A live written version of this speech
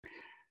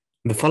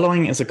The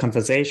following is a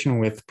conversation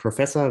with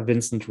Professor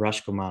Vincent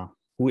Rajkumar,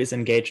 who is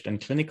engaged in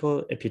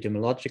clinical,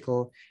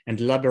 epidemiological, and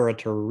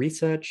laboratory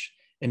research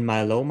in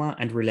myeloma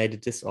and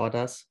related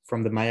disorders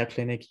from the Mayo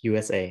Clinic,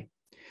 USA.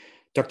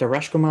 Dr.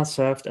 Rajkumar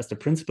served as the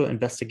principal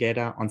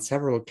investigator on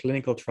several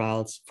clinical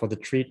trials for the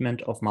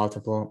treatment of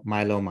multiple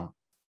myeloma.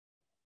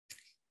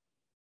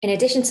 In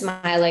addition to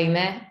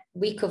myeloma,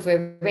 we cover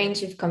a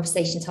range of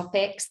conversation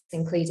topics,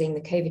 including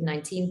the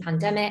COVID-19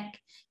 pandemic,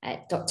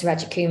 Dr.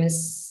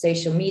 Rajkumar's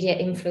social media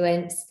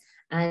influence,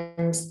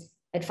 and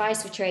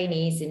advice for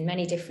trainees in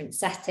many different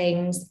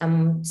settings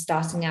and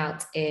starting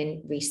out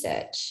in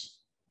research.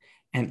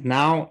 And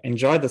now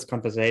enjoy this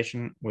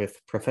conversation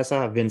with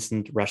Professor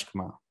Vincent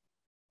Rajkumar.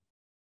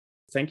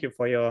 Thank you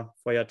for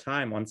your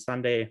time on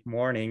Sunday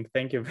morning.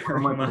 Thank you very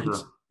much.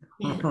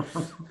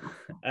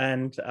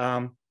 And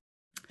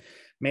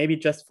maybe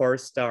just for a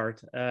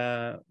start,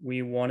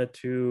 we wanted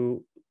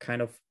to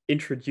kind of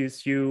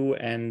introduce you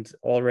and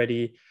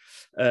already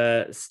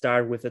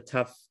start with a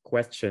tough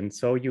question.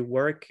 So you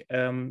work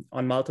on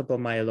multiple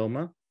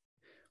myeloma,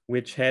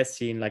 which has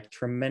seen like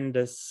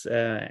tremendous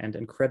and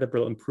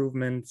incredible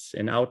improvements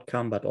in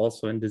outcome, but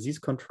also in disease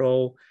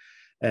control.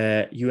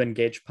 You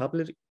engage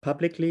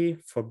publicly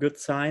for good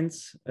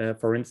science,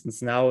 for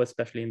instance, now,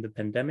 especially in the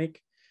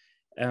pandemic.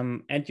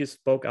 And you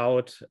spoke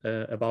out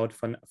about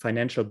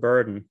financial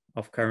burden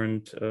of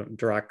current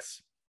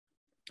drugs.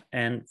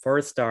 And for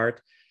a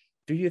start,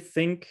 do you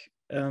think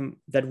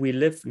that we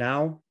live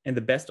now in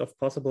the best of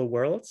possible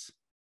worlds?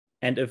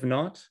 And if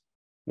not,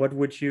 what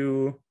would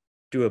you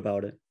do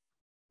about it?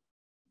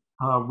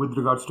 With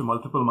regards to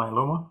multiple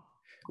myeloma?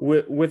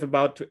 With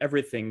about to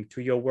everything,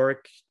 to your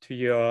work, to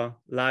your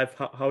life,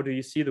 how do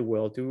you see the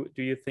world? Do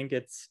you think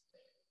it's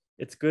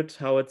good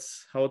how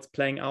it's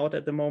playing out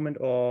at the moment,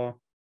 or?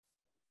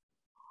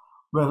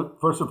 Well,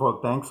 first of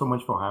all, thanks so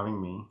much for having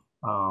me.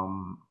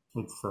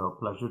 It's a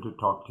pleasure to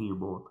talk to you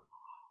both.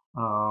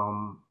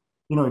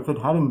 If it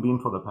hadn't been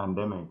for the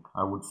pandemic,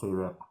 I would say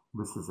that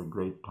this is a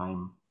great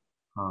time.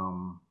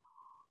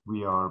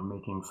 We are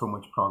making so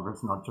much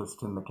progress, not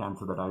just in the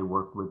cancer that I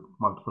work with,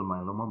 multiple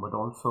myeloma, but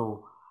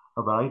also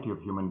a variety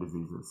of human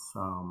diseases.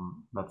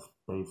 That's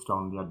based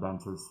on the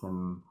advances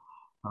in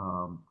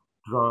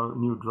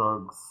new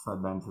drugs,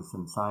 advances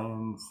in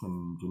science,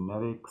 in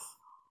genetics,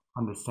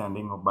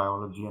 understanding of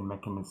biology and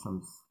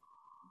mechanisms.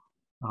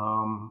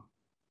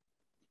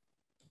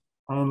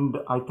 And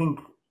I think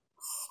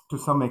to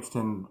some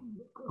extent,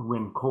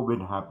 when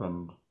COVID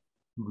happened,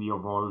 we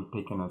have all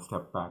taken a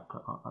step back.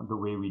 The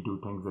way we do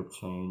things has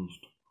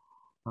changed.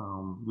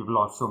 We've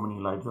lost so many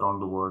lives around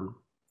the world.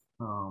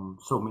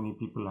 So many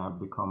people have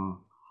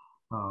become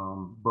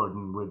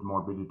burdened with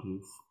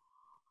morbidities.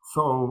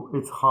 So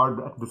it's hard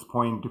at this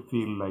point to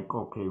feel like,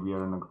 okay, we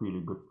are in a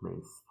really good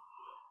place.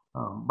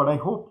 But I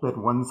hope that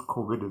once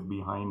COVID is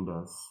behind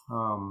us,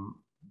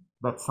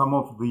 that some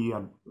of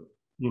the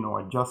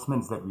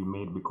adjustments that we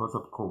made because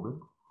of COVID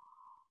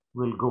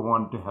will go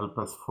on to help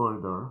us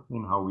further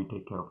in how we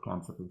take care of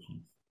cancer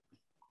patients.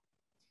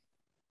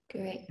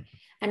 Great.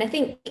 And I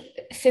think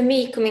for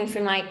me, coming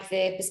from like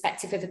the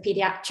perspective of a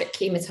pediatric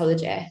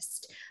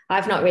hematologist,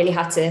 I've not really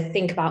had to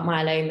think about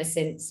myeloma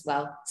since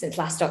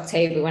last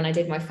October when I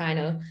did my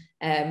final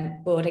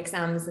board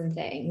exams and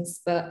things.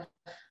 But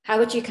how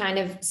would you kind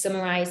of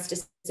summarize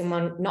to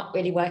someone not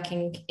really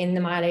working in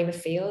the myeloma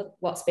field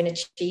what's been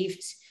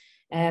achieved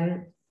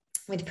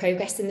with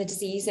progress in the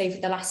disease over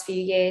the last few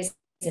years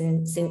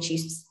and since you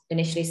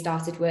initially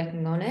started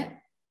working on it?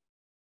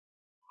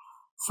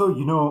 So,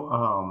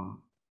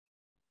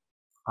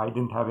 I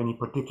didn't have any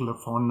particular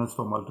fondness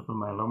for multiple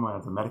myeloma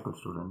as a medical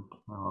student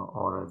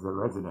or as a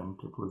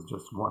resident. It was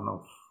just one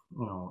of,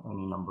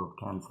 any number of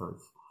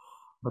cancers.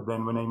 But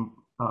then when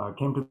I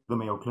came to the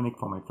Mayo Clinic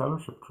for my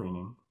fellowship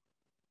training,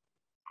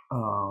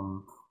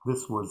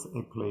 this was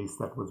a place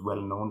that was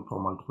well known for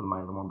multiple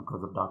myeloma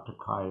because of Dr.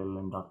 Kyle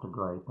and Dr.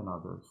 Greip and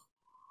others.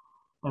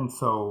 And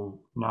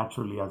so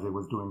naturally, as I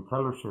was doing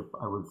fellowship,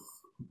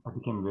 I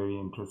became very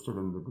interested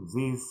in the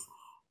disease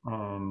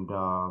and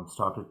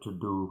started to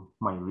do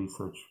my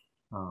research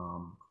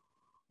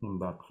in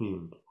that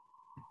field.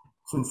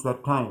 Since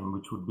that time,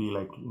 which would be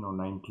like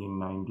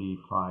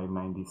 1995,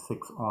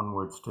 96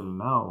 onwards till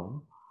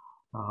now,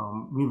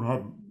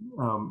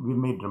 we've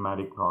made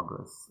dramatic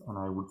progress, and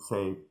I would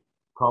say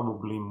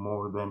probably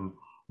more than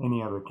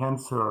any other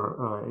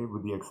cancer,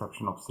 with the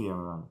exception of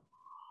CML.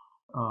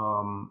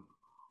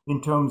 In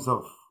terms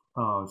of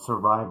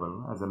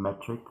survival as a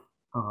metric,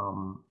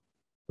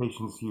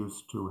 patients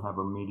used to have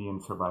a median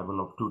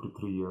survival of 2 to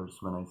 3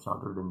 years when I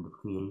started in the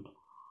field.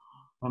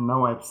 And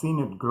now I've seen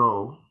it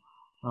grow,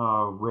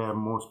 where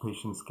most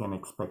patients can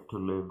expect to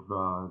live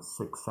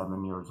 6,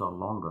 7 years or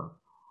longer.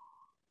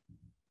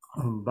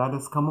 And that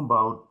has come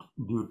about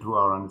due to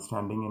our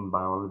understanding in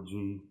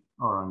biology,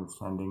 our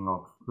understanding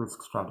of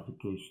risk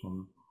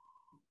stratification,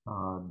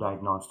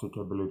 diagnostic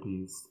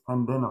abilities,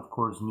 and then of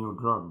course new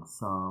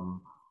drugs.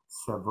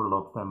 Several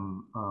of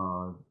them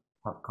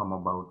have come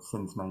about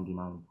since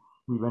 99.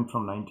 We went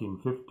from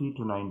 1950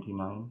 to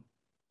 99,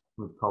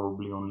 with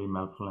probably only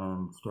melphalan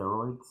and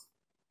steroids.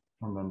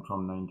 And then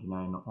from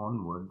 99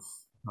 onwards,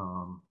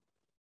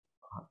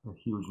 a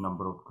huge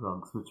number of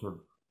drugs which have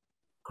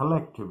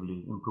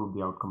collectively improved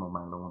the outcome of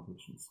myeloma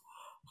patients.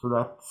 So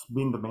that's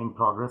been the main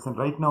progress. And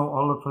right now,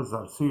 all of us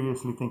are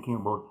seriously thinking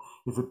about,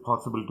 is it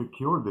possible to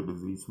cure the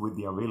disease with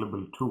the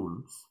available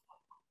tools,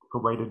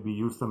 provided we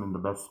use them in the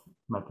best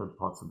method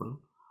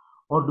possible?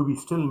 Or do we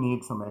still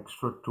need some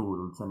extra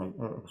tools and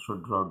extra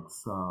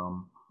drugs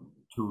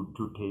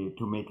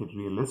to make it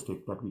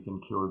realistic that we can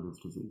cure this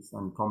disease?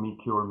 And for me,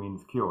 cure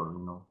means cure.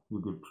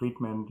 You give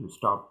treatment, you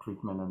stop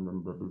treatment, and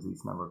then the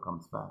disease never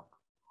comes back.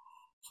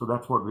 So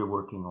that's what we're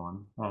working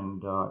on.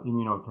 And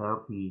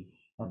immunotherapy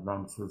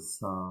advances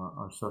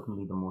are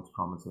certainly the most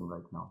promising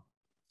right now.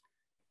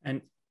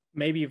 And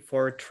maybe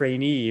for a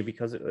trainee,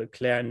 because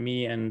Claire and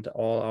me and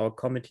all our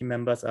committee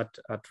members are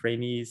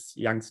trainees,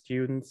 young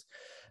students,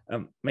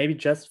 maybe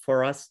just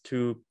for us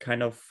to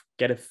kind of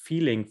get a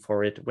feeling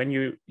for it. When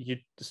you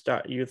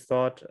said you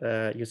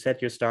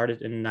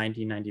started in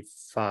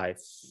 1995,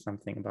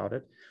 something about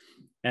it,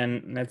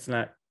 and that's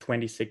not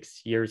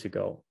 26 years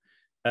ago.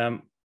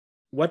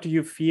 What do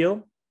you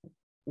feel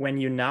when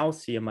you now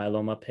see a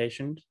myeloma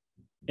patient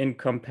in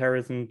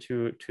comparison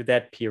to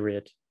that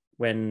period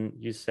when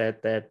you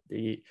said that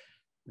the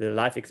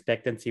life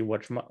expectancy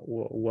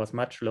was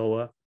much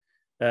lower?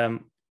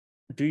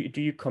 Do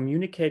you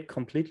communicate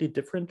completely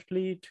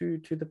differently to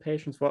the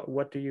patients?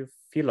 What do you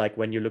feel like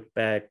when you look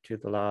back to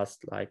the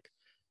last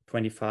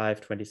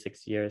 25,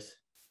 26 years?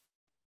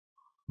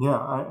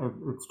 Yeah,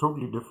 it's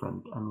totally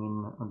different. I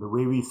mean, the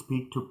way we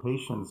speak to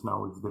patients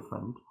now is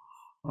different.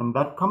 And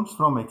that comes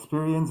from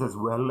experience as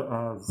well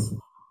as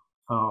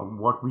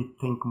what we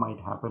think might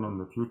happen in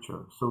the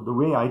future. So the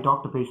way I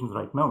talk to patients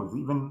right now is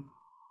even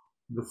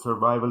the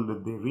survival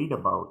that they read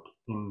about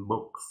in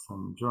books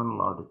and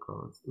journal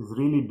articles is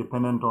really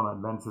dependent on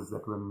advances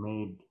that were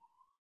made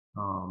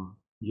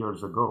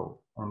years ago.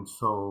 And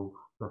so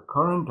the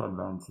current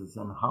advances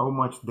and how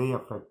much they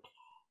affect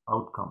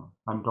outcome,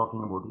 I'm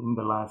talking about in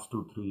the last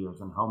 2-3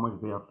 years, and how much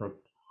they affect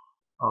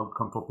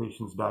outcome for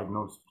patients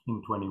diagnosed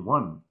in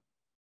 21.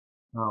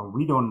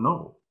 We don't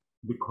know,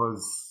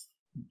 because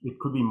it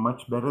could be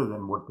much better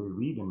than what they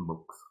read in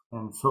books.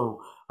 And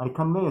so I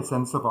convey a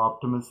sense of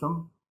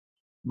optimism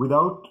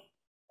without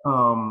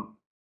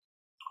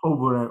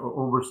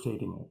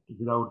overstating it,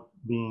 without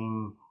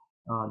being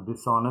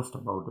dishonest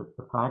about it.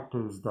 The fact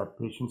is that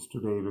patients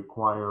today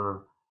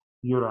require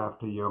year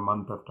after year,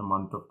 month after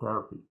month of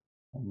therapy.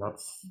 And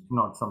that's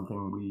not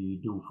something we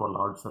do for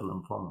large cell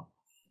lymphoma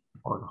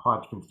or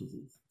Hodgkin's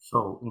disease.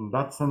 So in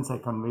that sense, I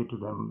convey to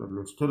them that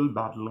we're still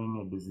battling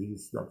a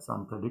disease that's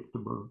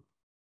unpredictable,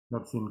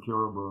 that's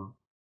incurable,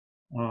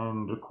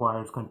 and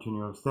requires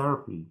continuous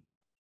therapy.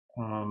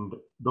 And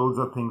those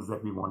are things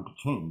that we want to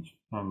change.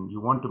 And you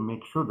want to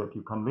make sure that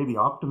you convey the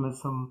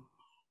optimism,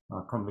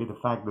 convey the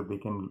fact that they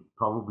can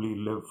probably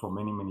live for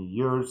many, many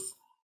years,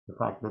 the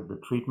fact that the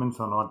treatments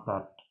are not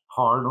that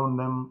hard on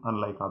them,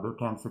 unlike other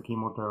cancer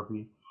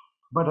chemotherapy,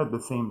 but at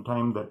the same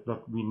time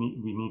that we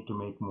need to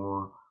make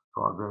more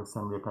progress,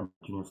 and we're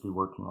continuously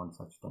working on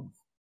such things.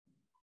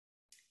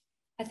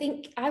 I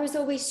think I was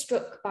always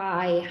struck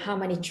by how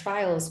many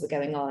trials were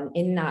going on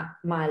in that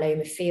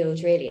myeloma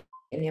field, really,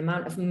 and the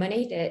amount of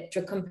money that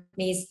drug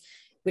companies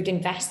would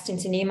invest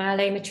into new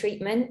myeloma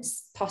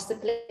treatments,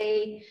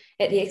 possibly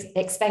at the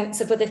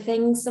expense of other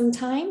things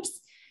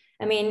sometimes.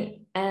 I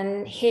mean,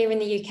 and here in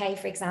the UK,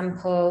 for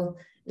example,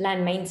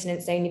 LEN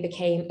maintenance only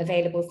became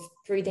available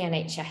through the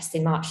NHS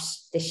in March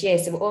this year.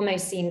 So it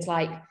almost seems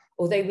like,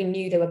 although we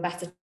knew there were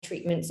better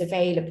treatments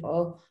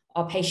available,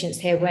 our patients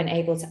here weren't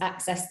able to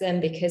access them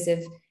because of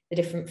the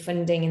different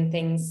funding and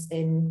things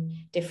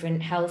in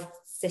different health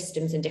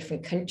systems in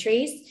different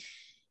countries.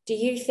 Do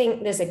you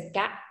think there's a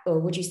gap, or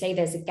would you say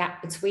there's a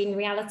gap between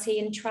reality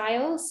and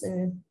trials?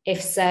 And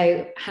if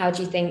so, how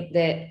do you think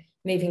that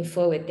moving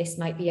forward this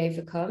might be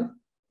overcome?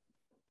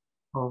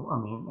 Oh, I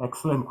mean,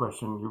 excellent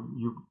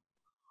question.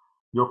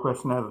 Your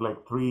question has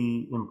like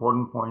 3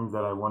 important points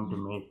that I want to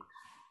make.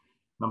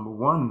 Number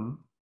one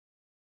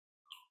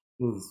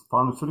is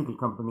pharmaceutical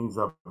companies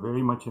are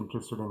very much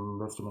interested in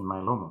investing in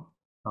myeloma.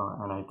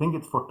 And I think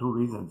it's for 2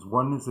 reasons.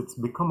 One is it's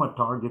become a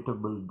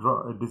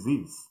targetable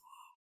disease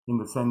in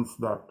the sense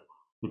that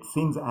it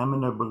seems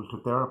amenable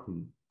to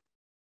therapy,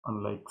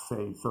 unlike,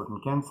 say, certain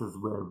cancers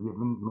where we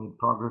haven't made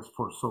progress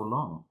for so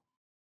long.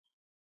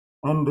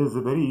 And there's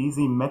a very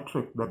easy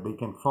metric that they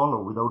can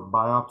follow without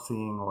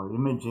biopsying or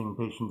imaging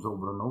patients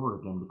over and over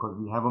again, because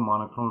we have a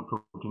monoclonal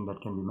protein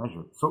that can be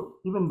measured. So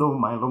even though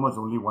myeloma is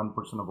only 1%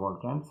 of all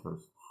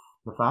cancers,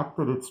 the fact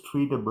that it's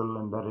treatable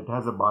and that it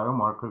has a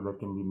biomarker that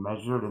can be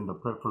measured in the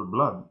peripheral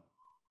blood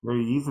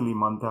very easily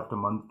month after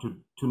month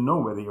to know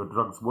whether your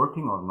drug's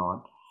working or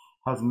not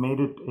has made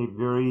it a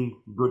very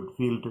good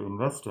field to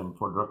invest in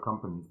for drug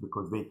companies,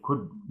 because they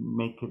could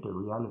make it a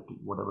reality,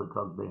 whatever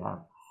drug they have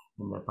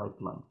in their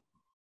pipeline.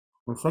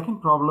 The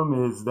second problem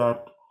is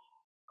that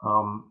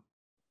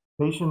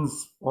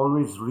patients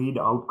always read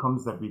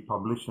outcomes that we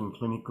publish in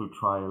clinical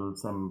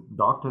trials, and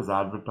doctors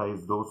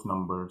advertise those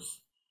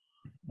numbers.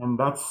 And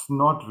that's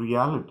not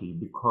reality,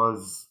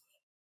 because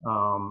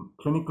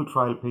clinical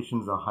trial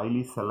patients are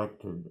highly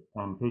selected,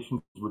 and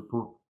patients with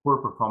poor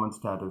performance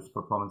status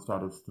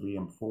 3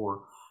 and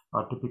 4,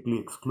 are typically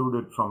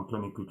excluded from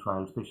clinical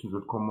trials. Patients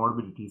with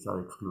comorbidities are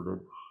excluded.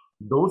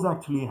 Those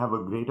actually have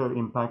a greater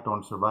impact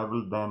on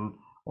survival than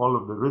all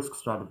of the risk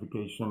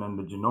stratification and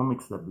the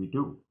genomics that we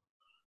do.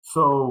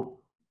 So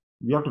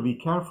we have to be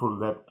careful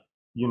that,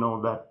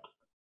 that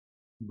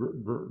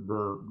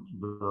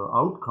the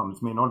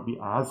outcomes may not be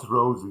as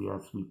rosy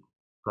as we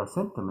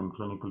present them in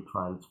clinical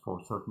trials for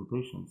certain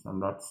patients,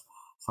 and that's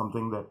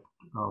something that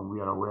we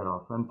are aware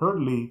of. And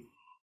thirdly,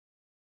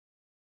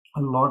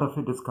 a lot of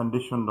it is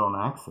conditioned on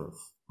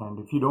access, and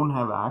if you don't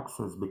have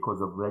access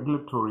because of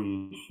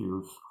regulatory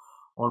issues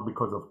or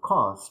because of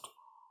cost,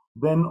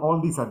 then all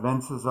these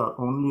advances are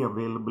only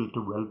available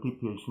to wealthy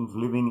patients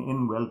living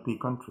in wealthy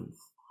countries.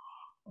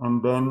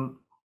 And then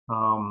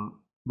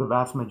the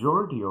vast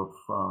majority of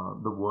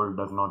the world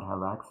does not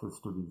have access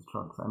to these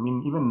drugs. I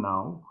mean, even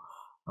now,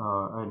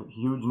 a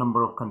huge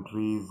number of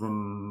countries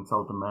in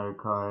South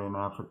America, in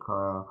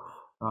Africa,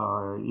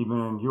 even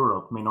in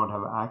Europe, may not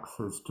have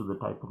access to the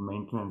type of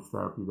maintenance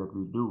therapy that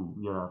we do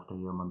year after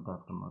year, month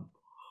after month.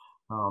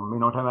 May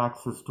not have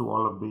access to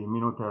all of the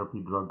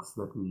immunotherapy drugs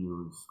that we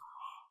use.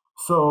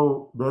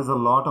 So there's a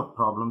lot of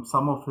problems.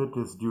 Some of it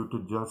is due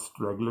to just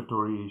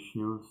regulatory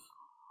issues,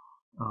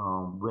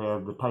 where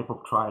the type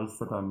of trials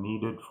that are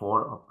needed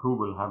for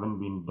approval haven't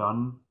been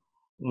done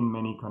in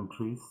many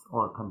countries,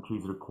 or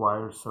countries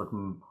require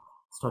certain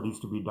studies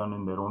to be done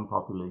in their own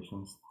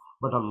populations.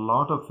 But a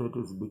lot of it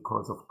is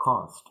because of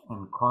cost,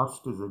 and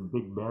cost is a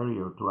big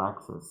barrier to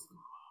access.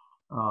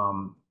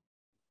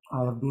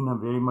 I have been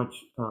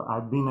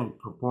I've been a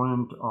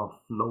proponent of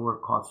lower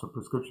cost of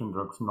prescription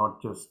drugs,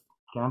 not just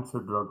cancer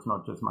drugs,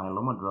 not just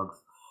myeloma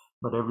drugs,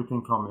 but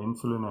everything from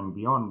insulin and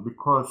beyond,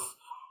 because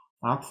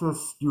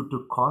access due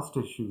to cost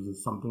issues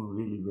is something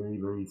really very,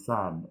 very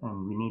sad,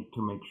 and we need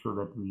to make sure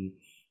that we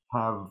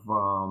have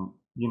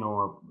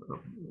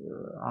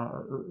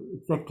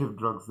effective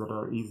drugs that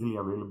are easily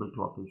available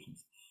to our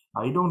patients.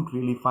 I don't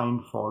really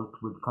find fault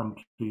with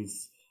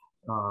countries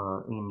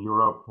in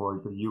Europe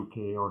or the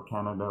UK or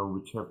Canada,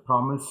 which have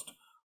promised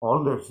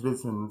all their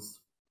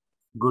citizens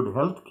good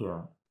health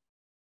care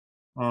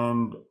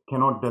and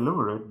cannot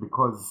deliver it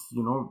because,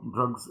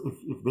 drugs,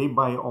 if they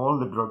buy all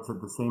the drugs at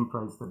the same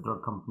price that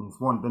drug companies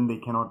want, then they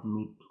cannot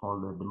meet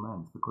all their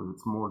demands because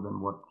it's more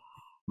than what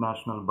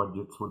national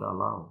budgets would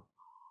allow.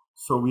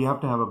 So we have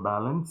to have a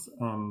balance,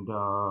 and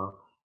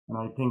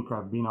I think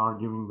I've been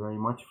arguing very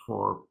much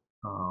for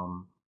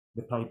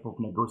the type of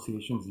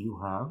negotiations you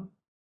have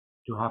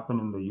to happen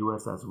in the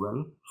US as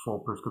well for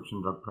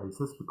prescription drug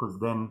prices, because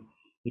then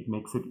it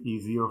makes it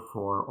easier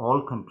for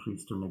all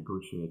countries to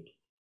negotiate.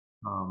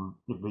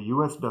 If the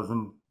US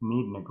doesn't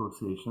need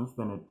negotiations,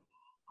 then it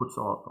puts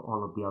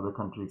all of the other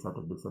countries at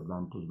a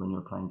disadvantage when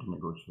you're trying to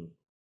negotiate.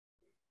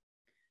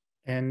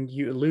 And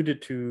you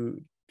alluded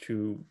to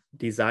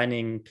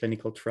designing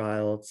clinical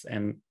trials,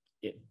 and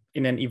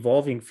in an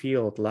evolving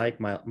field like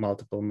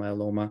multiple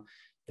myeloma,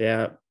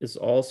 there is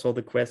also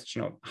the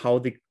question of how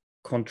the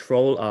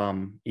control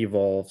arm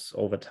evolves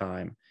over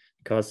time,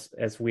 because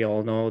as we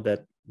all know,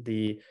 that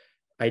the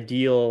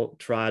ideal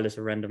trial is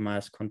a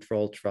randomized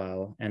control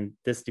trial, and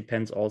this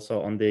depends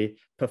also on the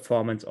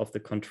performance of the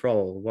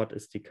control. What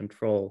is the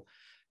control?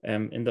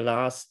 In the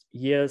last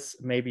years,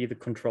 maybe the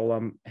control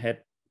arm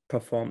had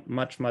performed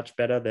much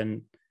better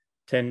than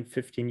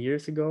 10-15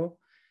 years ago.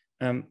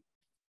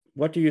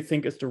 What do you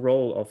think is the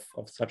role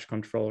of such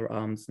control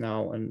arms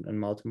now in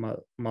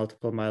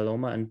multiple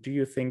myeloma? And do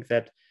you think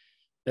that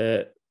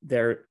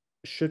there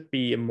should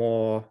be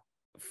more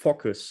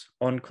focus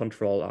on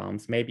control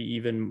arms, maybe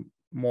even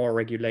more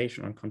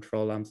regulation on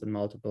control arms in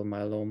multiple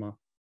myeloma?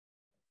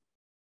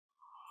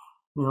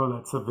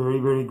 That's a very,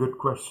 very good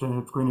question.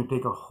 It's going to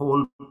take a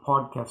whole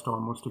podcast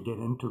almost to get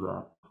into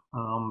that,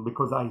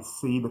 because I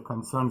see the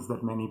concerns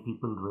that many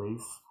people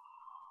raise.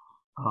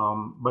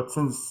 But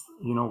since,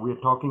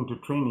 we're talking to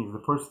trainees,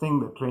 the first thing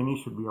that trainees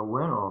should be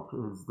aware of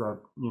is that,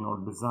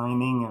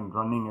 designing and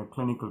running a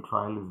clinical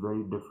trial is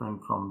very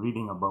different from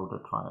reading about a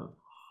trial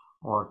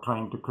or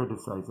trying to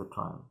criticize a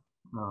trial.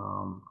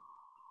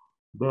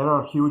 There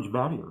are huge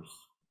barriers.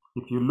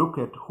 If you look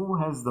at who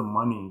has the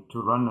money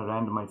to run a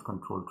randomized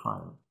controlled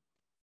trial,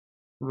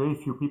 very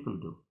few people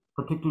do,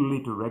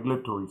 particularly to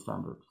regulatory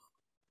standards.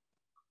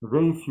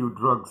 Very few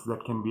drugs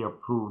that can be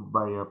approved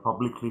by a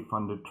publicly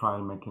funded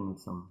trial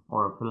mechanism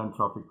or a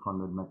philanthropic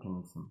funded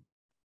mechanism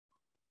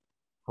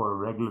for a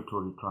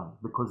regulatory trial,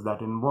 because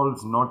that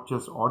involves not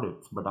just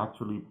audits, but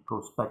actually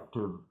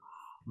prospective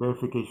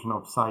verification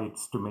of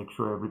sites to make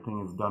sure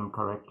everything is done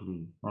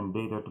correctly and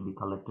data to be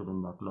collected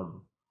in that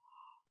level.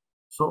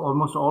 So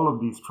almost all of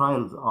these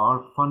trials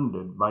are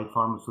funded by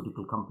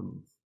pharmaceutical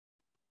companies.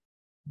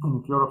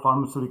 And if you're a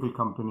pharmaceutical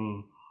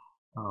company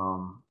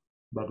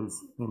that is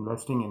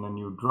investing in a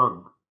new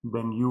drug,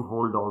 then you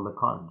hold all the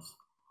cards.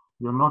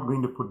 You're not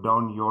going to put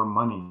down your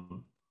money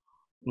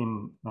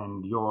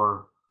and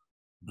your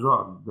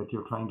drug that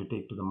you're trying to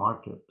take to the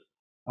market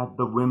at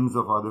the whims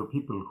of other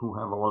people who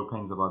have all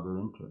kinds of other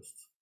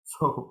interests.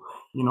 So,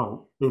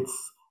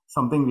 it's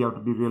something we have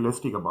to be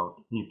realistic about.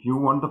 If you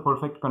want the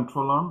perfect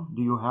control arm,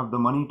 do you have the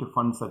money to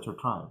fund such a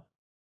trial?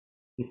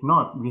 If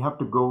not, we have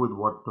to go with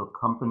what the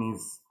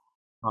companies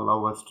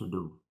allow us to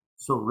do.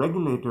 So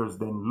regulators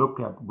then look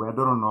at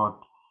whether or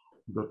not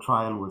the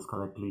trial was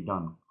correctly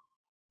done.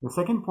 The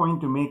second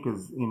point to make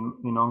is in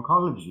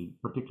oncology,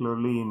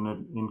 particularly in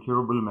an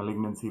incurable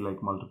malignancy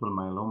like multiple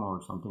myeloma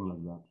or something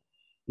like that,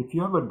 if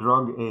you have a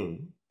drug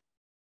A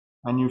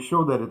and you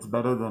show that it's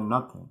better than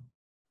nothing,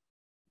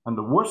 and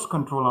the worst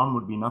control arm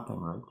would be nothing,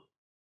 right?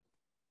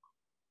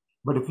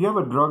 But if you have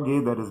a drug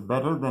A that is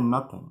better than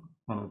nothing,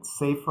 and it's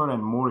safer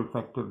and more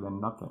effective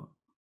than nothing,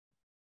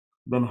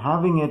 then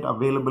having it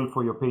available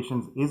for your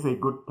patients is a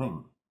good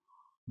thing.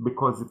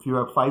 Because if you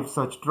have 5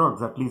 such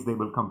drugs, at least they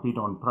will compete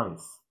on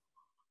price.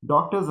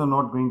 Doctors are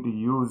not going to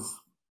use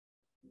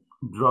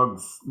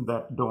drugs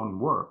that don't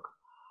work.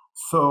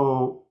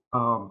 So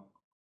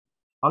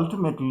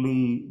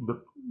ultimately,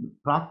 the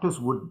practice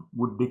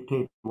would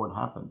dictate what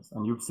happens.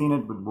 And you've seen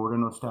it with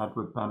borinostat,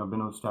 with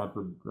panobinostat,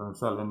 with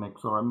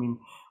selinexor. I mean,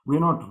 we're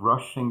not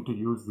rushing to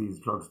use these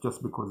drugs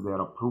just because they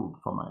are approved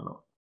for myeloma,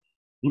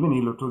 even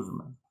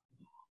elotuzumab.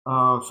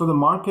 So the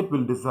market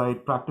will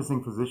decide,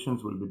 practicing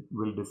physicians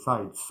will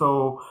decide.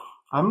 So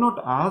I'm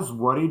not as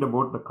worried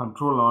about the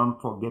control arm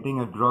for getting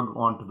a drug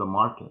onto the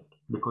market,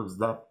 because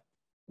that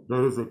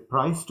there is a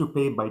price to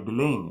pay by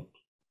delaying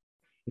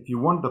it. If you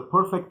want the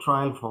perfect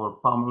trial for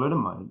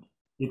pomalidomide,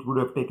 it would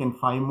have taken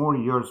 5 more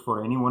years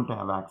for anyone to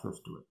have access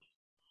to it.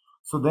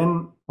 So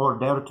then, or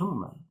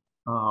daratumumab.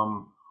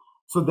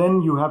 So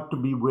then you have to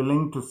be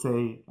willing to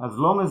say, as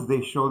long as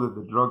they show that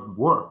the drug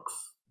works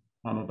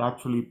and it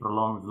actually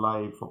prolongs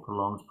life or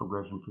prolongs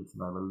progression-free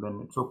survival, then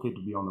it's okay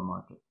to be on the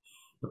market.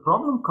 The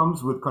problem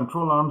comes with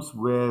control arms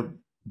where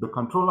the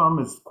control arm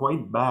is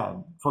quite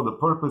bad for the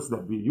purpose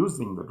that we're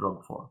using the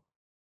drug for.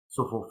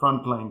 So for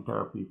frontline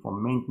therapy, for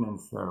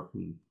maintenance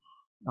therapy,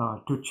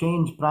 to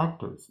change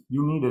practice,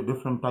 you need a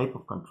different type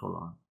of control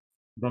arm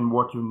than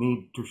what you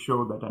need to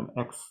show that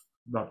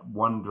that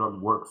one drug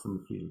works in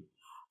the field.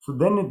 So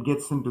then it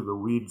gets into the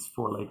weeds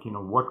for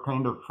what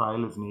kind of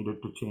trial is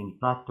needed to change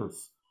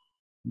practice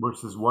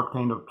versus what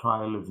kind of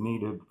trial is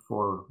needed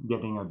for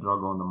getting a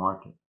drug on the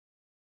market.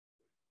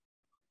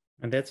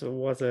 And that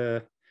was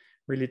a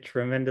really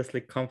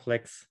tremendously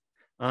complex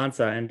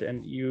answer. And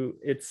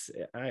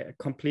I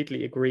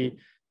completely agree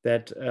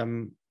that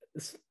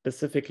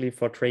specifically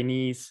for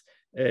trainees,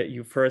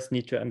 you first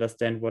need to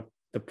understand what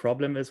the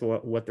problem is or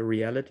what the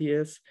reality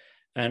is.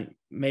 And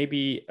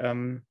maybe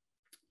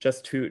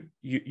just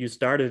you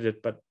started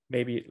it, but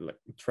maybe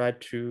try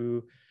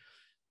to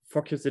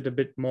focus it a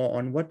bit more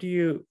on what do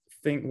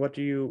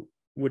you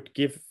would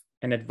give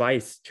an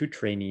advice to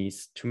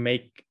trainees to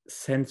make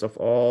sense of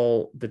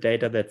all the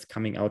data that's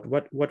coming out?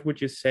 What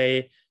would you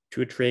say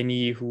to a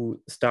trainee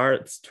who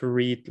starts to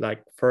read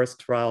like first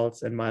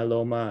trials in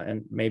myeloma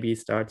and maybe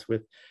starts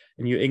with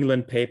a New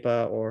England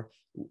paper? Or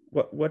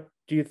what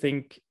do you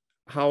think,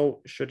 how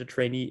should a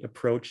trainee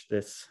approach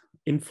this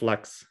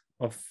influx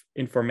of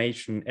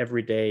information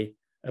every day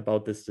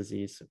about this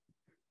disease?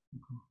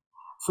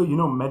 So,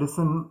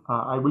 medicine,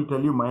 I will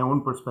tell you my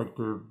own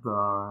perspective,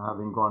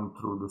 having gone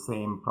through the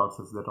same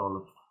process that all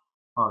of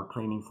our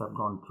trainees have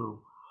gone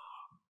through.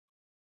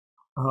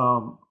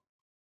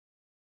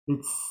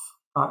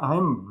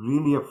 I'm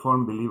really a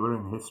firm believer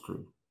in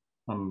history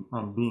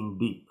and being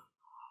deep.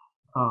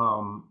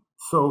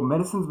 So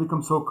medicines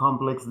become so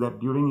complex that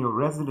during your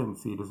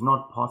residency, it is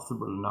not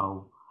possible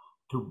now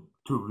to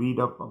read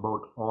up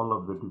about all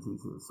of the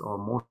diseases or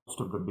most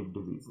of the big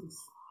diseases.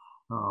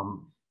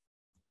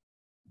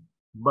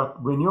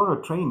 But when you're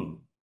a trainee,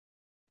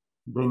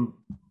 then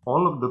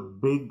all of the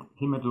big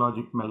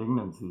hematologic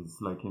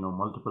malignancies, like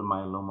multiple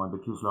myeloma,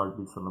 diffuse large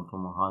B-cell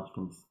lymphoma,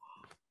 Hodgkin's,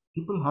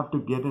 people have to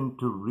get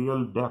into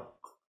real depth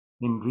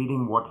in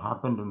reading what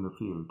happened in the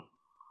field.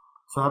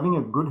 So having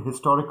a good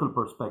historical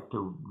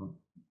perspective,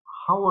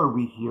 how are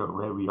we here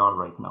where we are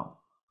right now,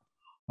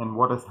 and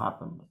what has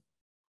happened?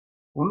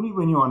 Only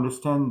when you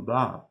understand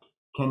that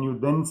can you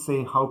then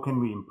say, how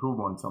can we improve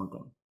on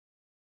something?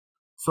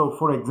 So,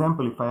 for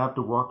example, if I have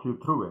to walk you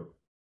through it,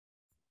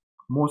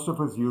 most of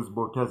us use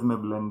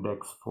bortezomib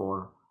lendex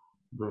for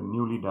the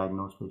newly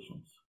diagnosed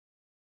patients.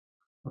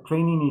 A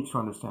trainee needs to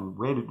understand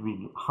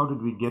how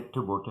did we get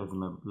to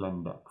bortezomib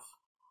lendex?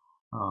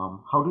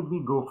 How did we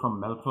go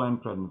from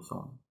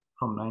melphalan-prednisone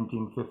from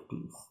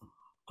 1950s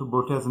to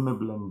bortezomib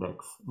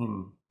lendex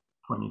in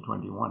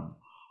 2021?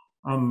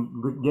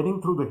 And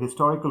getting through the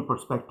historical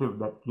perspective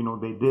that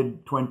they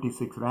did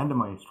 26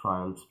 randomized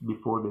trials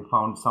before they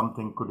found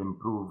something could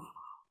improve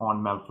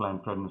on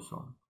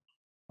melphalan-prednisone,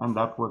 and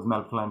that was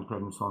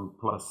melphalan-prednisone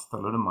plus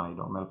thalidomide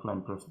or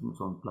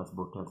melphalan-prednisone plus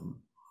bortezomib.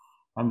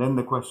 And then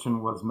the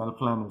question was,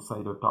 melphalan is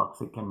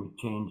cytotoxic, can we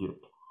change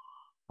it?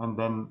 And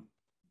then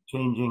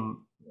changing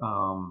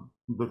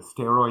the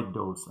steroid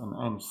dose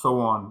and so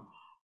on,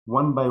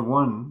 one by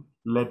one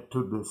led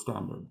to the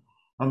standard.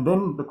 And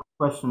then the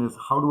question is,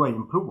 how do I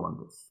improve on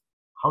this?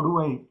 How do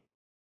I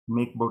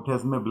make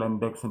bortezomib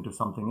Lendex into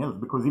something else,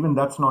 because even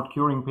that's not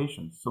curing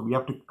patients. So we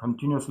have to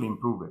continuously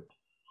improve it.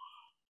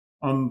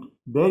 And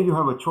there you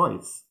have a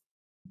choice.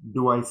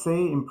 Do I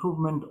say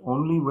improvement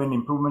only when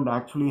improvement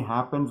actually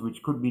happens,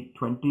 which could be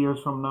 20 years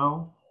from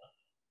now?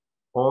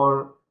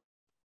 Or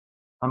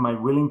am I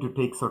willing to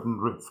take certain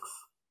risks?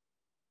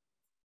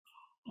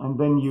 And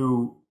then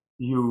you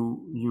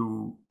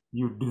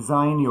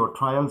design your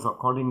trials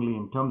accordingly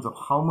in terms of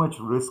how much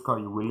risk are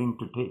you willing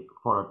to take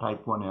for a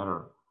type 1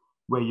 error,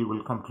 where you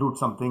will conclude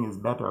something is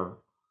better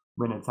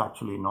when it's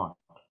actually not.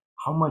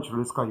 How much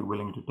risk are you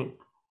willing to take?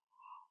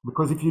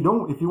 Because if you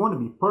want to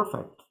be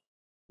perfect,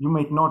 you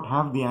might not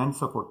have the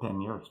answer for 10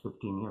 years,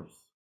 15 years.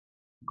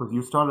 Because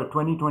you start a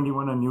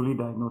 2021 a newly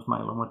diagnosed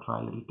myeloma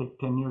trial, it'll take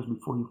 10 years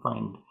before you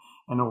find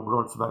an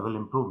overall survival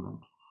improvement.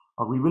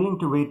 Are we willing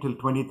to wait till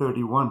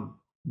 2031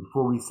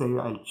 before we say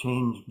I'll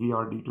change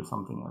VRD to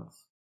something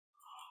else?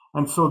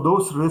 And so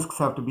those risks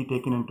have to be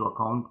taken into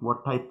account.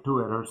 What type 2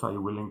 errors are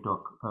you willing to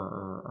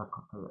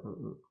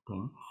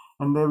think?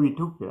 And there we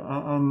took it.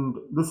 And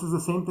this is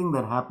the same thing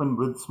that happened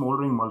with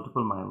smoldering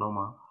multiple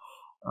myeloma,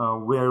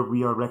 where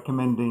we are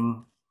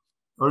recommending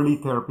early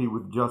therapy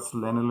with just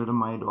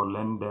lenalidomide or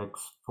Lendex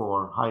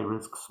for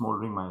high-risk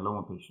smoldering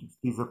myeloma patients.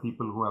 These are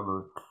people who have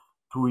a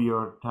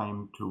 2-year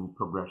time to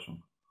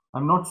progression.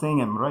 I'm not saying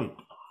I'm right.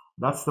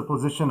 That's the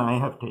position I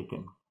have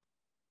taken.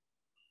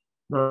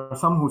 There are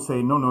some who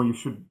say, no, you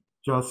should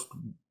just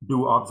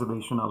do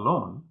observation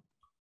alone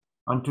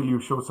until you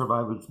show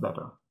survival is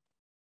better.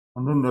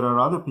 And then there are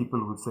other people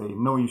who say,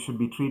 no, you should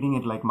be treating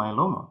it like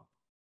myeloma.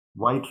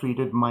 Why treat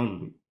it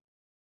mildly?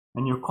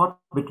 And you're caught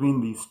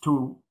between these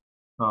two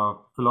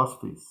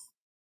philosophies,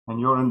 and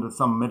you're in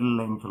some middle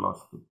lane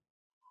philosophy.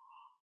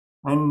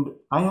 And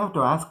I have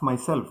to ask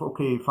myself,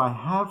 okay, if I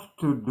have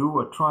to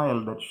do a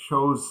trial that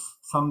shows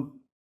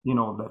some,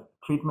 that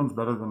treatment's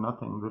better than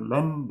nothing,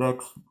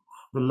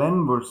 the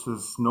Len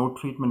versus no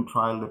treatment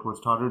trial that was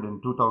started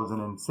in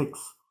 2006,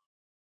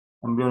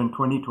 and we are in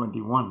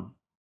 2021,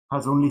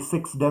 has only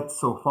 6 deaths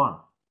so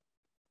far.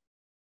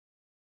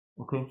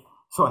 Okay,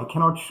 so I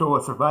cannot show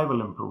a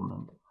survival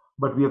improvement.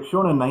 But we have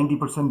shown a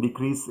 90%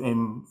 decrease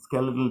in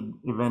skeletal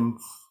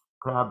events,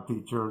 crab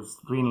features,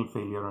 renal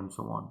failure, and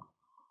so on.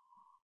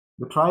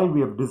 The trial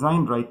we have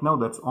designed right now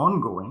that's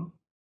ongoing,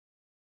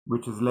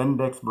 which is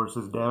Lendex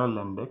versus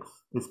Dara-Lendex,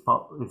 is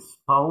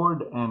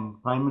powered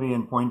and primary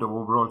endpoint of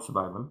overall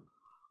survival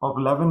of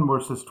 11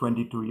 versus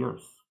 22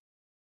 years.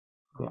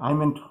 Okay,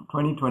 I'm in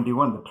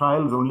 2021. The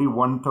trial is only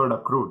 1/3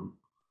 accrued.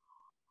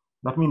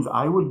 That means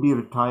I will be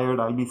retired,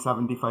 I'll be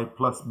 75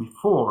 plus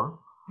before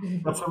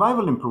that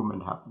survival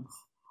improvement happens.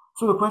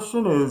 So the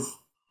question is,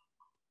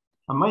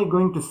 am I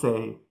going to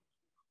say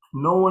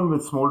no one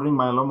with smoldering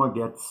myeloma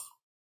gets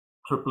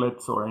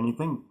triplets or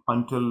anything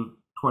until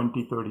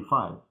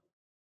 2035?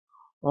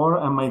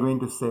 Or am I going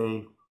to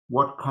say,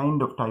 what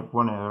kind of type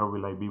 1 error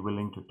will I be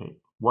willing to take?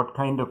 What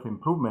kind of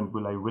improvement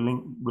will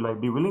I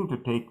be willing to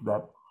take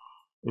that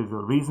is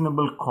a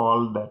reasonable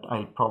call that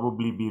I'll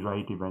probably be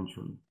right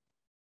eventually?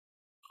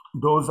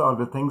 Those are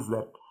the things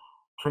that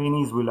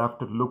trainees will have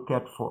to look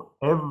at for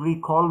every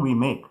call we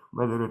make,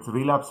 whether it's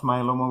relapsed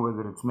myeloma,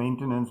 whether it's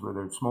maintenance,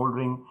 whether it's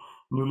smoldering,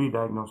 newly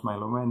diagnosed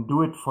myeloma, and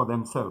do it for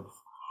themselves.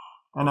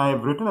 And I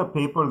have written a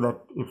paper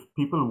that if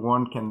people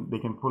want, they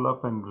can pull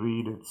up and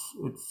read.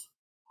 It's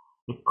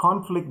a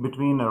conflict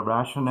between a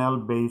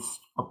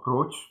rationale-based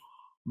approach,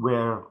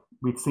 where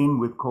we've seen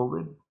with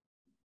COVID,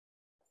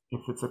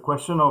 if it's a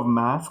question of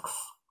masks,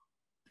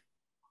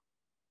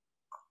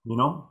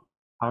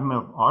 I'm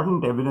an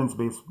ardent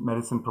evidence-based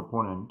medicine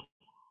proponent,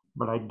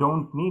 but I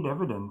don't need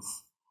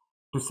evidence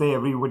to say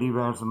everybody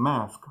wears a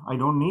mask. I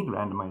don't need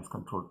randomized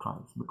controlled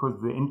trials because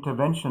the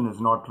intervention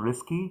is not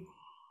risky.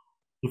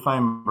 If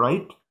I'm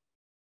right,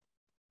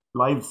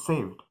 lives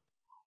saved.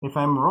 If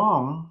I'm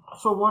wrong,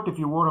 so what if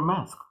you wore a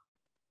mask?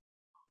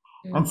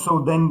 Mm-hmm. And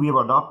so then we have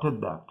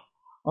adopted that.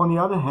 On the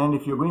other hand,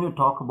 if you're going to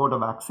talk about a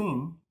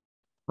vaccine,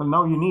 well,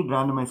 now you need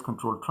randomized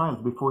controlled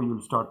trials before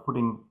you'll start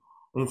putting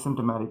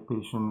asymptomatic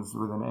patients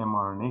with an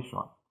mRNA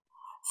shot.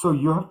 So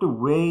you have to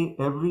weigh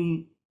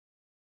every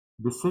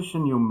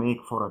decision you make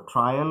for a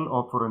trial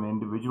or for an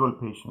individual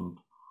patient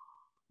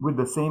with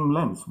the same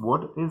lens.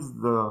 What is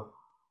the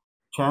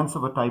chance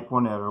of a type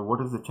 1 error?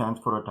 What is the chance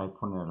for a type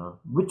 1 error?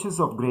 Which is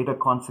of greater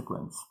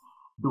consequence?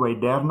 Do I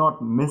dare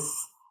not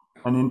miss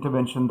an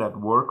intervention that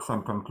works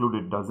and conclude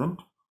it doesn't?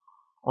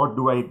 Or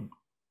do I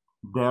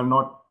dare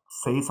not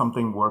say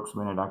something works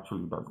when it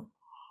actually doesn't?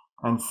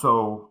 And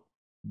so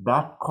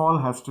that call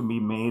has to be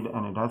made,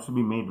 and it has to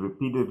be made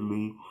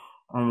repeatedly.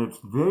 And it's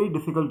very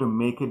difficult to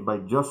make it by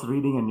just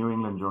reading a New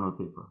England Journal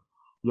paper.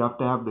 You have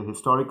to have the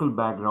historical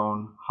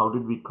background. How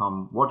did we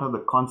come? What are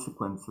the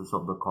consequences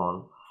of the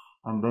call?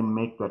 And then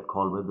make that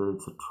call, whether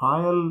it's a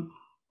trial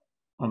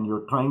and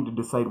you're trying to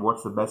decide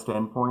what's the best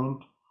endpoint,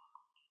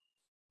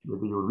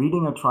 whether you're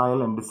reading a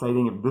trial and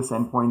deciding if this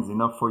endpoint is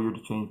enough for you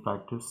to change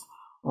practice,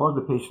 or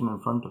the patient in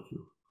front of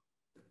you.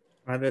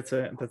 That's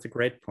a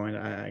great point.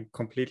 I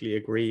completely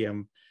agree.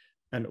 And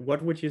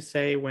what would you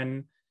say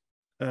when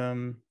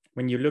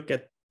you look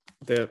at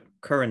the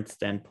current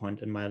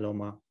standpoint in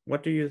myeloma?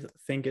 What do you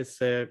think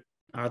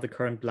are the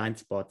current blind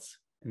spots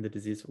in the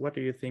disease? What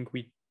do you think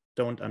we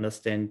don't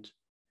understand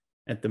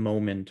at the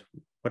moment?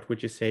 What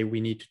would you say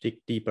we need to dig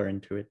deeper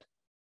into it?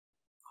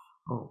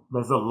 Oh,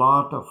 there's a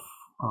lot of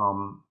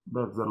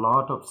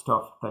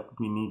stuff that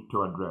we need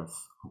to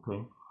address.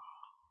 Okay,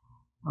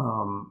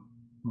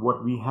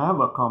 what we have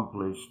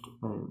accomplished,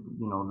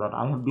 that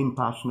I have been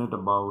passionate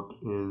about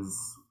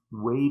is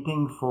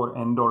waiting for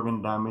end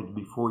organ damage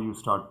before you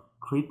start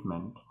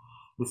treatment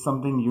is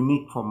something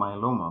unique for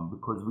myeloma,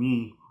 because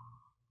we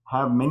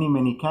have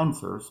many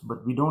cancers,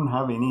 but we don't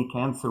have any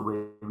cancer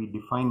where we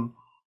define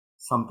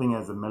something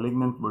as a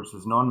malignant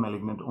versus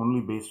non-malignant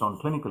only based on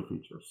clinical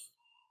features.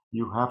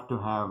 You have to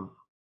have,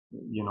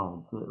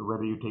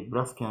 whether you take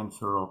breast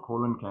cancer or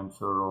colon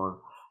cancer or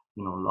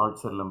large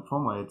cell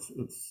lymphoma,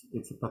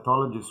 it's a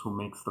pathologist who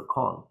makes the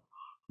call.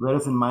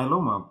 Whereas in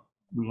myeloma,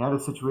 we had a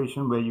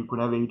situation where you could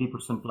have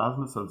 80%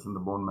 plasma cells in the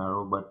bone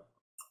marrow, but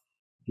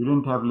you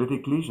didn't have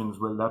lytic lesions.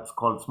 Well, that's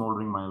called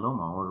smoldering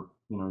myeloma, or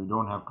you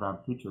don't have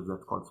crab features.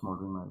 That's called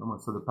smoldering myeloma.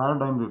 So the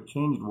paradigm we've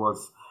changed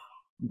was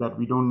that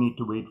we don't need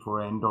to wait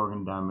for end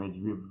organ damage.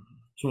 We've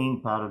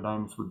changed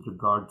paradigms with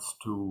regards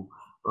to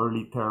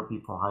early therapy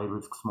for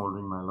high-risk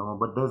smoldering myeloma,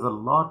 but there's a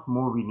lot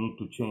more we need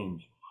to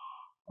change.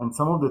 And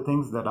some of the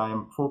things that I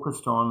am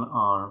focused on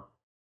are,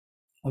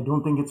 I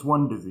don't think it's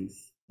one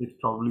disease. It's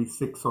probably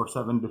 6 or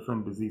 7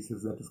 different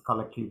diseases that is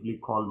collectively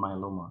called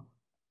myeloma,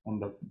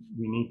 and that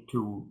we need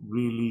to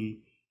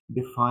really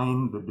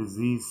define the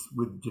disease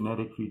with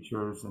genetic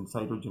features and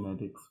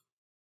cytogenetics.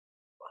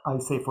 I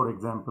say, for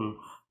example,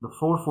 the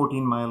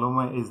 414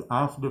 myeloma is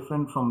as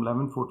different from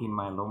 1114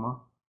 myeloma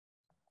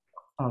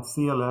as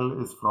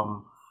CLL is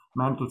from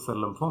mantle cell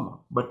lymphoma,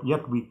 but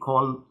yet we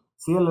call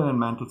CLL and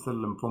mantle cell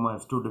lymphoma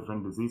as 2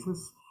 different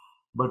diseases,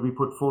 but we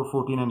put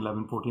 414 and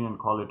 1114 and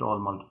call it all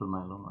multiple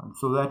myeloma. And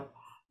so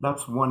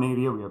that's one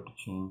area we have to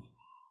change.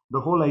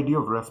 The whole idea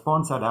of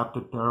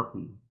response-adapted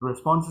therapy.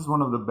 Response is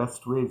one of the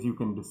best ways you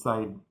can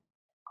decide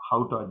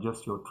how to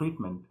adjust your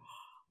treatment.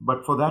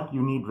 But for that,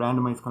 you need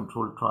randomized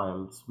controlled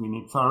trials. We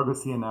need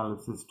surrogacy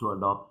analysis to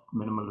adopt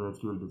minimal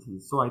residual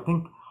disease. So I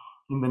think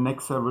in the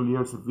next several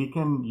years, if we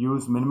can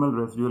use minimal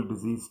residual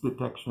disease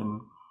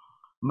detection,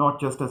 not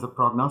just as a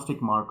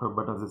prognostic marker,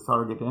 but as a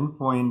surrogate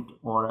endpoint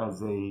or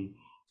as a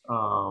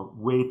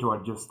way to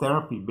adjust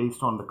therapy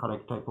based on the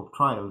correct type of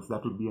trials,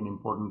 that would be an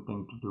important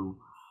thing to do.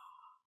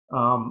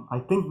 I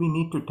think we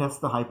need to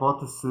test the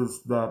hypothesis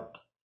that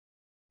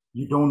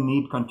you don't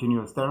need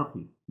continuous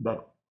therapy.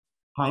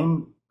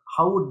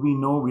 How would we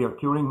know we are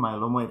curing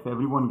myeloma if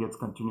everyone gets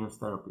continuous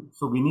therapy?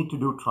 So we need to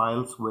do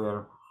trials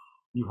where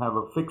you have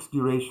a fixed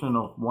duration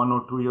of 1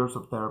 or 2 years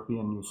of therapy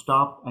and you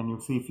stop and you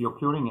see if you're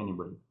curing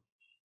anybody.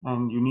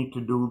 And you need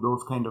to do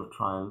those kind of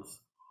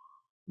trials.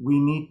 We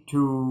need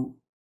to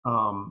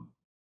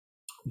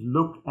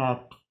look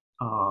at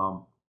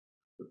the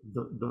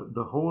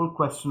whole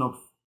question of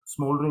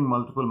smoldering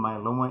multiple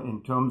myeloma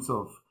in terms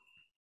of,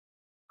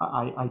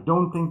 I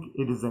don't think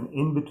it is an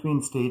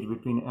in-between stage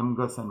between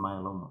MGUS and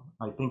myeloma.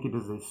 I think it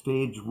is a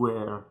stage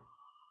where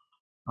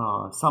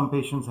some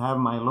patients have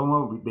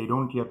myeloma, they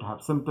don't yet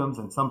have symptoms,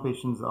 and some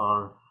patients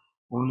are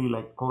only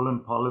like colon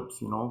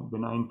polyps,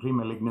 benign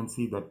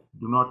pre-malignancy that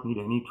do not need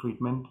any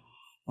treatment.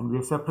 And we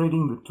are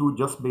separating the two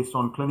just based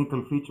on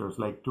clinical features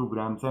like 2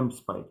 grams M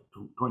spike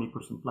to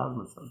 20%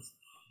 plasma cells.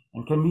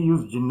 And can we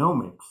use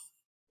genomics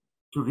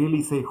to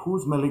really say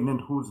who's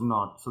malignant, who's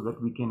not, so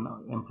that we can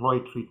employ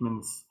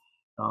treatments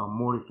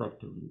more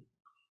effectively?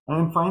 And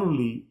then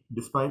finally,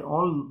 despite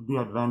all the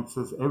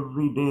advances,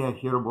 every day I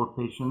hear about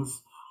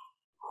patients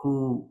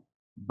who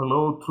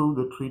blow through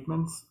the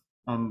treatments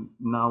and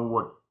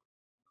now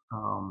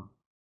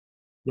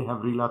they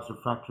have relapsed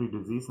refractory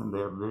disease and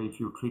there are very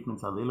few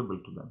treatments available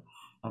to them.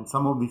 And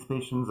some of these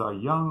patients are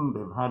young,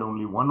 they've had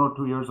only 1 or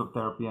 2 years of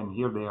therapy, and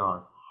here they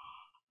are.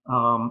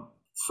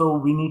 So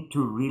we need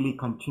to really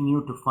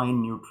continue to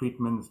find new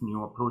treatments,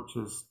 new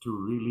approaches to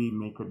really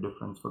make a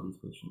difference for these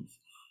patients.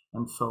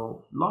 And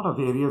so a lot of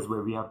areas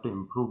where we have to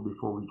improve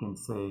before we can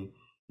say,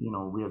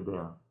 we're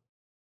there.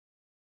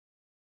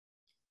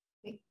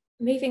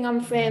 Moving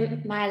on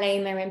from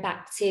myeloma and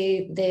back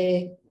to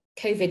the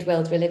COVID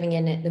world we're living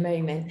in at the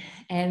moment.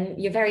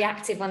 You're very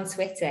active on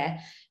Twitter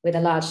with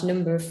a large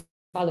number of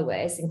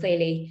followers and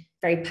clearly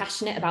very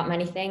passionate about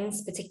many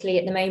things, particularly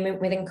at the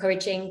moment with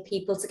encouraging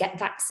people to get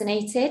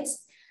vaccinated.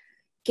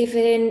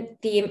 Given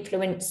the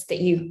influence that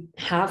you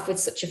have with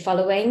such a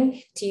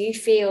following, do you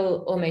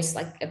feel almost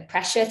like a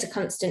pressure to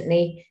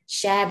constantly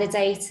share the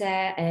data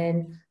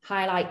and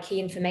highlight key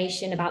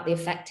information about the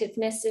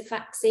effectiveness of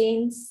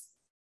vaccines?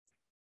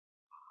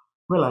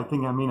 Well, I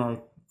think,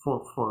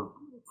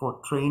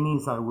 for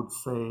trainees, I would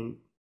say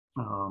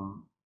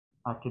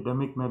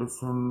academic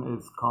medicine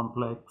is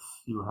complex.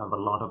 You have a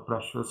lot of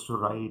pressures to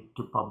write,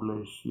 to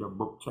publish. You have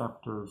book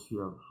chapters, you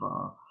have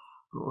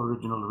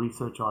original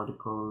research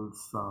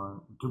articles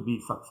to be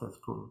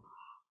successful.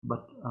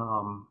 But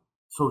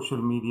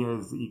social media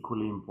is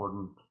equally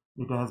important.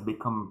 It has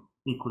become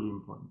equally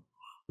important.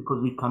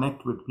 because we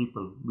connect with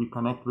people.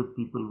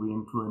 We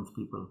influence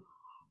people.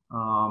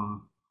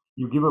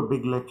 You give a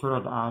big lecture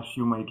at ASH,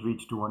 you might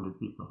reach 200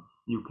 people.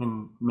 You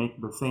can make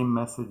the same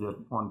message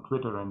on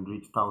Twitter and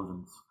reach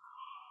thousands.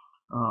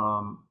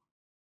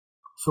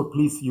 So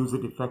please use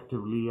it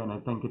effectively, and I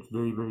think it's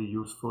very, very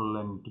useful,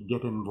 and to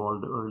get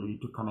involved early,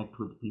 to connect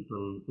with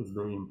people is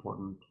very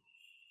important.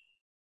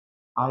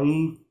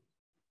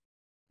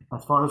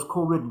 As far as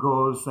COVID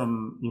goes,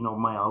 and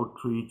my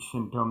outreach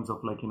in terms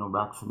of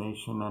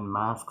vaccination and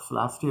masks,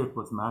 last year it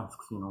was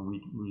masks.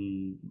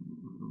 We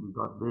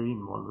got very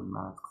involved with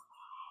masks.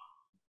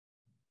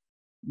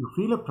 You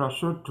feel a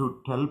pressure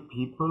to tell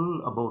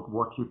people about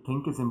what you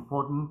think is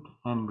important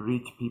and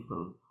reach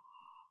people.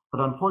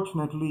 But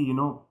unfortunately,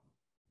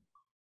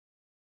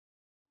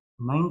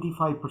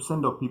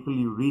 95% of people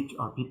you reach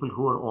are people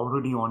who are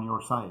already on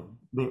your side.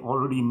 They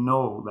already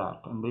know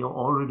that, and they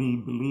already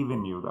believe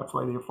in you. That's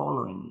why they're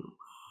following you.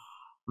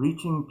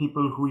 Reaching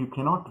people who you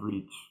cannot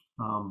reach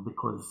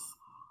because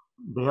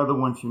they are the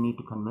ones you need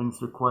to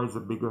convince requires a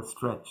bigger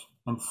stretch.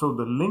 And so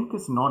the link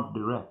is not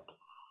direct.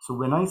 So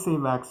when I say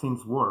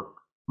vaccines work,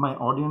 my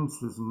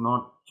audience is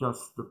not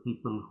just the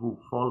people who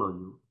follow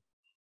you,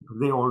 because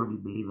they already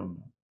believe in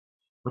that.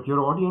 But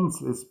your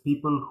audience is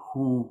people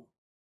who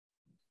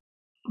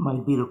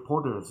might be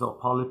reporters or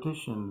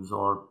politicians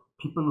or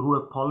people who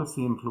have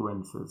policy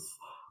influences,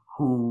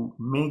 who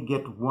may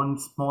get one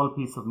small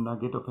piece of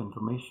nugget of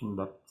information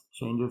that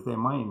changes their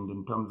mind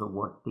in terms of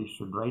what they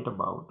should write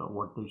about or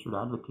what they should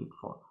advocate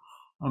for.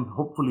 And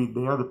hopefully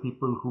they are the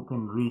people who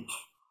can reach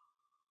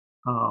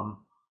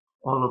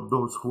all of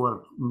those who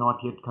are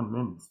not yet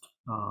convinced.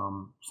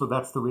 So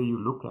that's the way you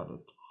look at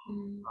it.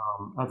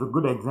 As a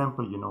good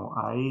example,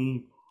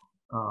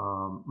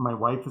 my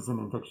wife is an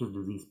infectious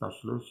disease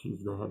specialist.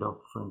 She's the head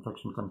of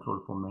infection control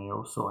for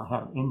Mayo. So I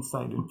have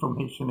inside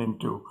information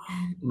into,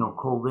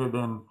 COVID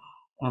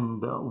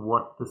and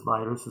what this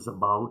virus is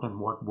about and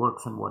what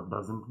works and what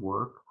doesn't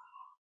work.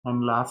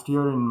 And last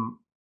year,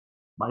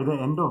 by the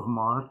end of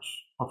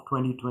March of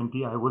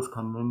 2020, I was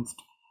convinced,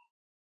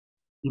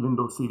 even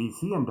though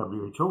CDC and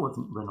WHO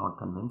were not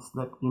convinced,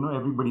 that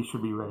everybody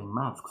should be wearing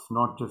masks,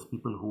 not just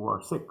people who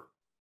are sick,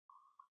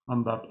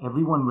 and that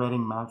everyone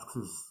wearing masks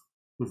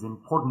is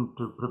important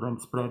to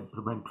prevent spread,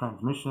 prevent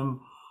transmission,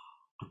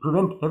 to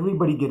prevent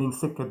everybody getting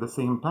sick at the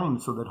same time,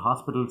 so that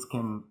hospitals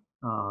can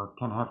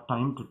have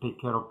time to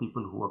take care of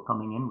people who are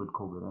coming in with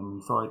COVID. And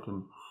we saw it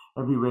in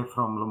everywhere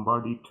from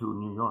Lombardy to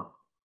New York.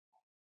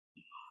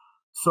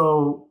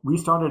 So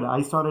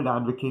I started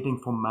advocating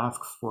for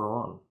masks for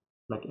all.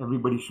 Like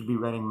everybody should be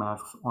wearing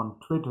masks on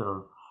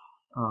Twitter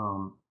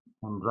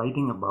and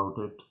writing about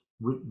it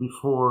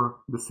before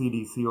the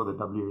CDC or the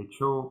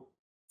WHO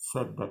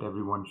said that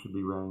everyone should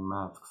be wearing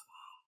masks.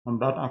 And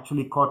that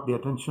actually caught the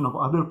attention of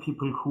other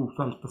people who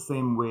felt the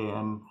same way.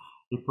 And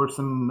a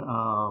person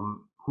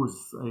who's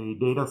a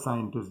data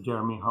scientist,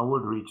 Jeremy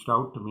Howard, reached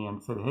out to me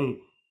and said, hey,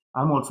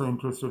 I'm also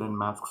interested in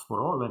masks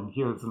for all. And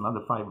here's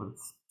another 5 or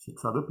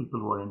 6 other people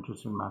who are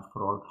interested in masks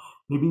for all.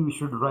 Maybe we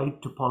should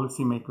write to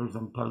policymakers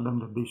and tell them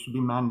that they should be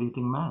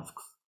mandating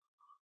masks.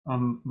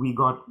 And we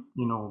got,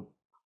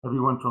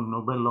 everyone from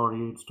Nobel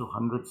laureates to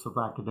hundreds of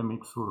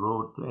academics who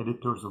wrote,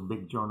 editors of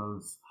big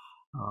journals,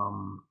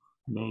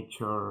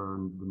 Nature,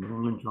 the New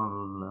England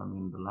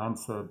Journal, the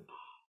Lancet,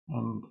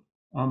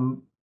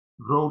 and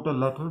wrote a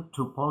letter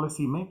to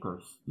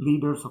policymakers,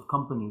 leaders of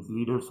companies,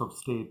 leaders of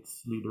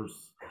states,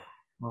 leaders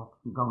of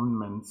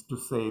governments, to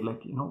say,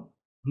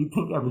 we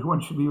think everyone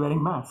should be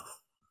wearing masks.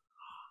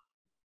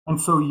 And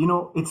so,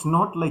 it's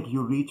not like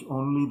you reach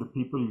only the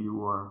people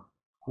who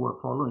are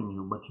following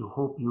you, but you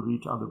hope you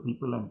reach other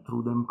people, and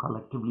through them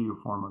collectively you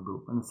form a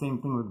group. And the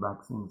same thing with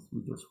vaccines.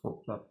 We just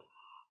hope that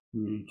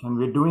we reach, and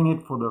we're doing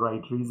it for the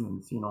right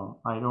reasons.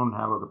 I don't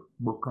have a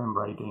book I'm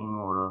writing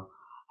or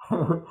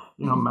a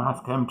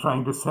mask I'm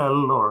trying to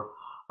sell or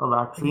a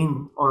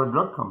vaccine or a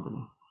drug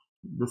company.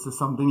 This is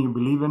something you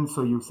believe in,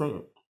 so you say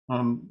it.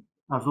 And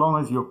as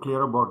long as you're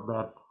clear about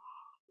that,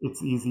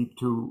 it's easy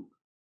to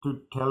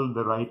tell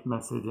the right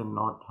message and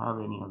not have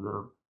any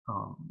other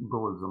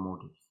goals or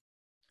motives.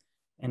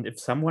 And if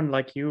someone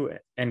like you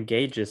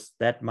engages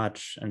that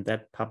much and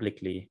that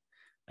publicly,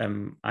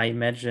 I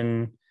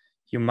imagine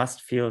you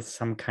must feel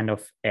some kind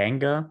of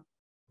anger,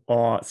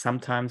 or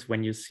sometimes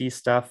when you see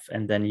stuff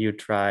and then you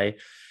try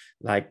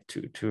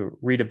to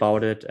read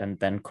about it and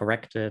then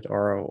correct it,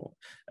 or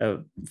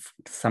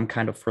some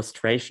kind of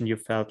frustration you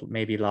felt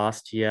maybe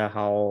last year,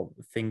 how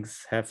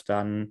things have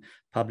done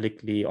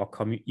publicly or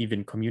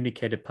even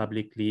communicated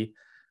publicly.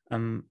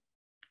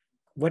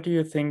 What do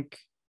you think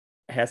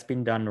has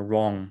been done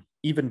wrong,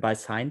 even by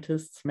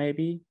scientists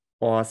maybe,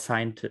 or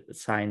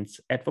science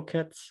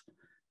advocates?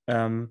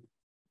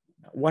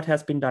 What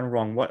has been done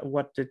wrong?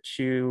 What did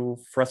you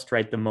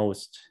frustrate the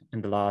most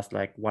in the last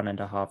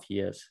 1.5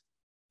 years?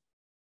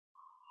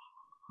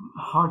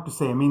 Hard to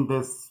say.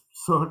 There's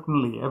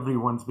certainly,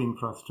 everyone's been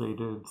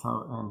frustrated,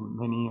 and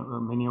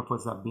many of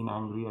us have been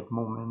angry at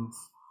moments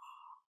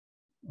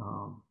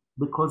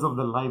because of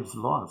the lives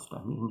lost.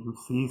 You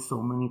see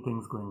so many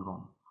things going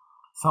wrong.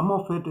 Some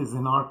of it is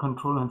in our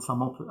control, and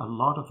a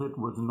lot of it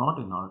was not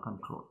in our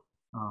control,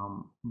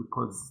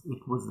 because it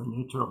was the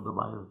nature of the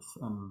virus,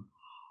 and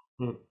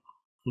it,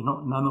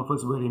 none of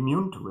us were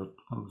immune to it,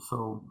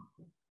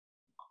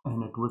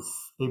 and it was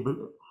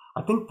able.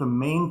 I think the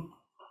main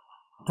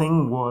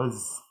thing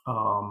was,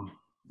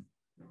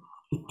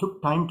 it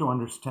took time to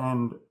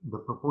understand the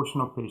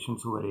proportion of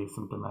patients who are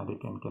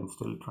asymptomatic and can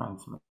still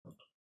transmit.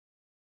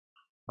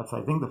 That's,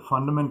 I think, the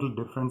fundamental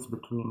difference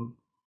between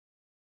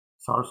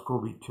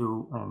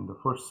SARS-CoV-2 and the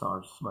first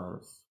SARS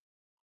virus,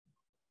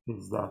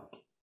 is that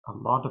a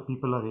lot of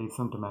people are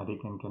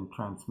asymptomatic and can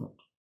transmit.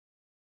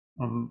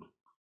 And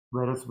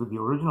whereas with the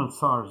original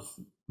SARS,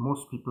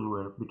 most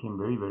people became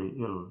very, very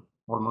ill,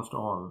 almost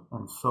all.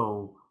 And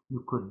so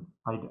you could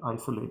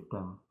isolate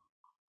them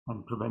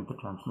and prevent the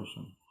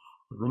transmission.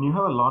 But when you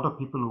have a lot of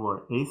people who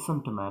are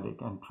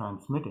asymptomatic and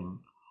transmitting,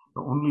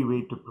 the only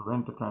way to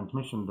prevent the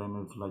transmission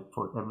then is like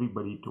for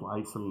everybody to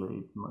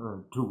isolate,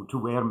 to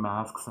wear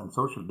masks and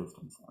social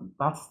distance. And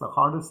that's the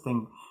hardest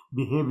thing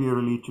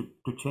behaviorally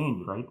to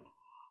change, right?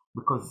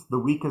 Because the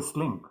weakest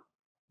link,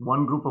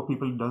 one group of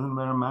people doesn't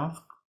wear a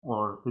mask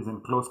or is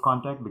in close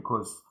contact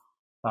because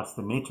that's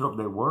the nature of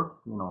their work.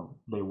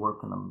 They work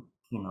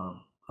in a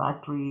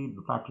factory,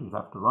 the factories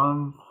have to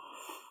run.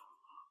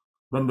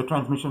 Then the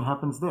transmission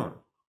happens there.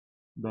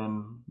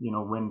 Then,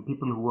 when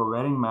people who are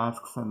wearing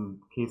masks and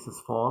cases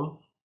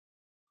fall,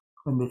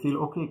 then they feel,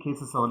 okay,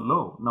 cases are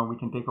low, now we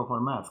can take off our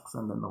masks,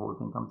 and then the whole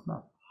thing comes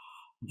back.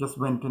 It just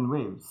went in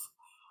waves.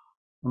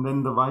 And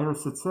then the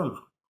virus itself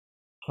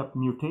kept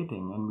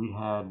mutating, and we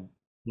had,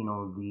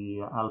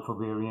 the alpha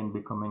variant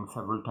becoming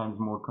several times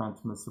more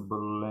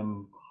transmissible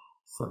and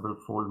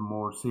several-fold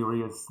more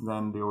serious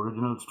than the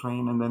original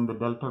strain, and then the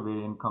Delta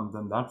variant comes,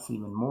 and that's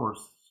even more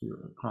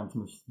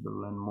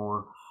transmissible and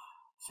more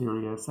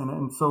serious.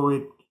 And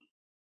so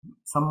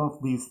some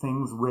of these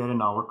things were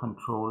in our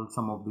control,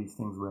 some of these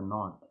things were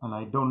not. And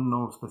I don't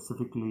know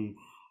specifically,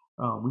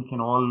 we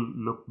can all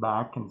look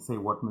back and say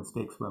what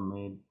mistakes were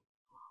made,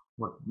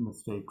 what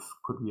mistakes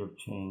could we have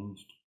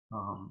changed.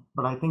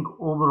 But I think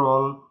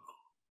overall,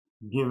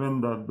 given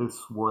that this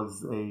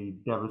was a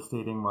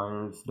devastating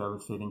virus,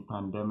 devastating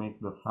pandemic,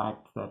 the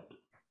fact that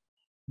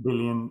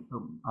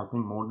I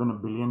think more than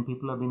 1 billion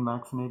people have been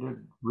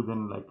vaccinated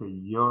within like a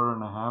year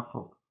and a half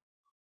of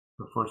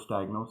the first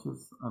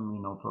diagnosis,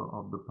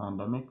 of the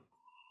pandemic,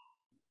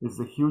 is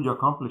a huge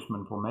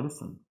accomplishment for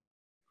medicine.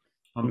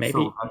 And maybe,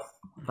 so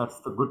that's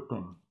the good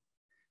thing.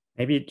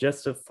 Maybe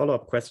just a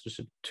follow-up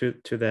question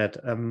to that,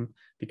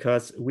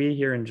 because we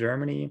here in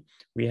Germany,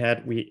 we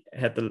had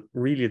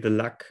the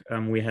luck.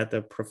 We had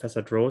the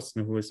Professor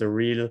Drosten, who is a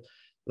real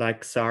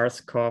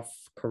SARS-CoV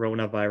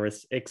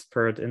coronavirus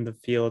expert in the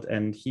field,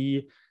 and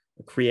he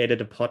created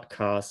a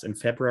podcast in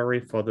February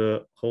for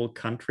the whole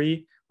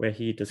country where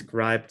he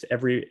described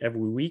every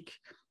week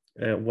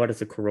what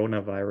is a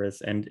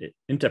coronavirus and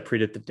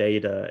interpreted the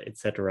data,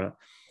 etc.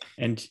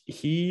 And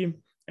he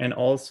and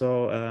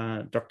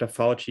also Dr.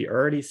 Fauci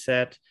early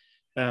said,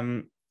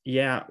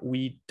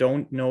 we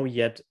don't know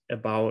yet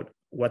about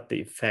what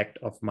the effect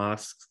of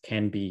masks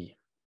can be.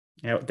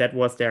 That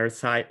was their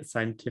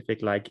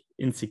scientific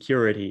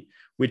insecurity,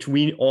 which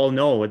we all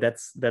know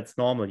that's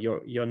normal.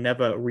 You're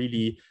never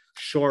really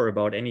sure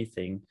about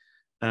anything.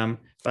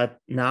 But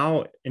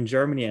now in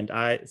Germany, and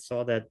I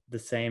saw that the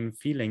same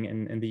feeling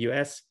in the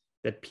US,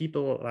 that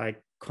people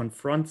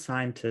confront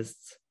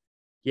scientists.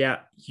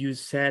 You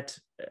said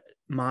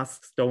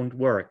masks don't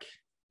work,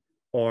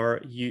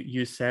 or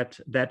you said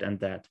that and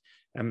that.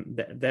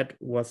 That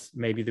was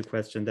maybe the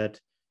question. That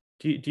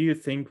do you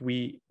think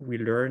we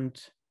learned,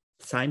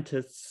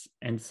 scientists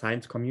and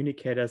science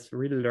communicators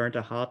really learned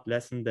a hard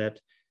lesson that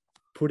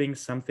putting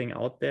something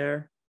out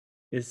there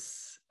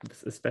is,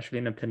 especially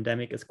in a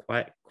pandemic, is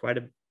quite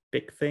a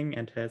big thing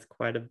and has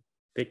quite a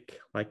big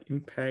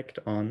impact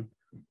on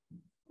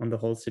the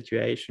whole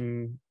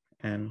situation?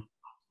 And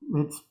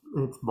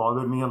it's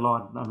bothered me a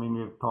lot. I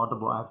mean, I've thought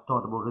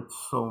about it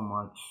so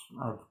much.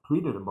 I've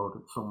tweeted about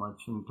it so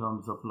much in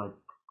terms of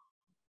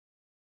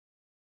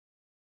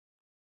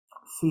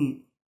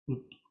see,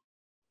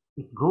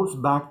 it goes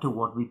back to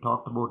what we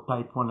talked about,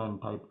 type 1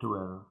 and type 2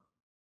 error.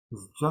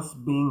 Is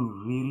just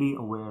being really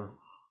aware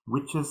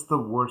which is the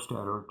worst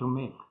error to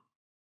make,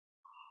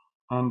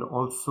 and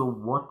also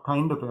what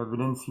kind of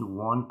evidence you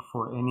want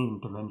for any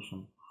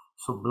intervention.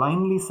 So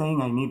blindly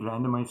saying I need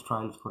randomized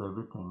trials for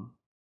everything,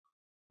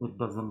 it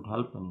doesn't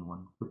help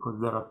anyone, because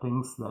there are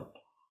things that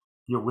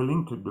you're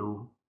willing to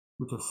do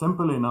which are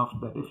simple enough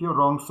that if you're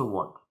wrong, so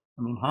what?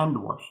 I mean,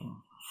 hand washing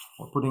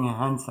or putting a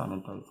hand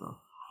sanitizer.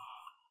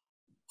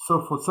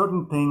 So for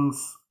certain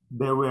things,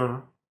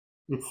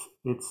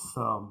 it's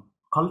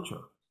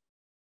culture.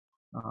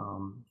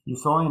 You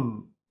saw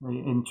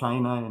in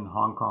China, in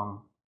Hong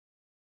Kong.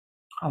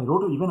 I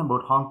wrote even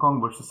about Hong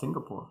Kong versus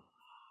Singapore.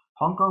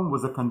 Hong Kong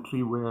was a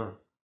country where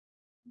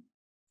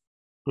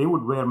they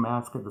would wear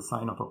masks at the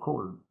sign of a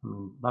cold. I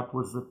mean, that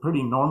was a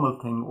pretty normal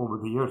thing over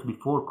the years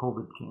before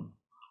COVID came.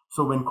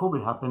 So when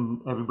COVID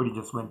happened, everybody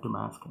just went to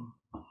masking.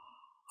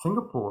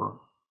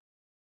 Singapore,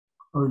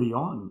 early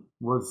on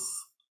was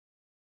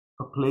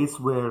a place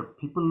where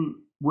people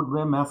would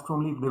wear masks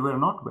only if they were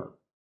not well.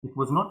 It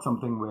was not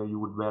something where you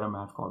would wear a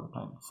mask all the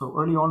time. So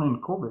early on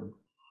in COVID,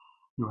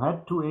 you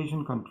had two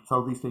Asian countries,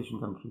 Southeast Asian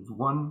countries,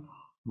 one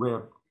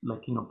where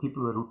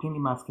people were routinely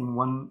masking,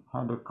 one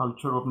had a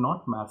culture of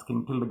not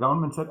masking till the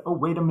government said, oh,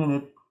 wait a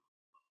minute,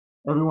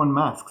 everyone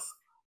masks.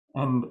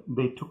 And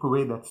they took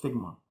away that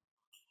stigma.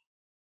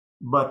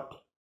 But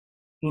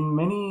in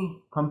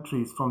many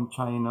countries from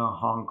China,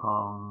 Hong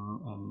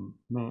Kong,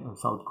 and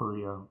South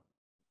Korea,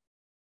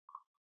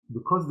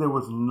 because there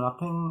was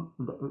nothing,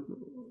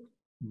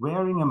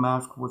 wearing a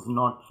mask was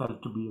not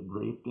felt to be a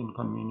great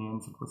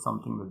inconvenience. It was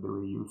something that they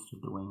were used to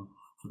doing.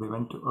 So they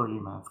went to early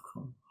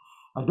masking.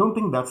 I don't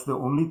think that's the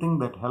only thing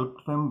that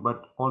helped them,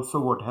 but also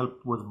what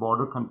helped was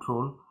border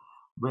control,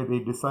 where they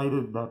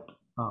decided that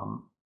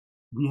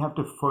we have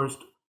to first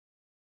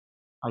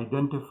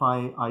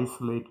identify,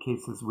 isolate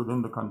cases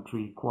within the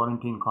country,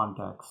 quarantine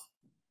contacts.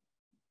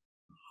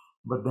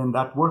 But then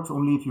that works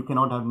only if you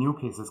cannot have new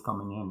cases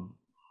coming in.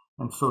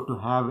 And so to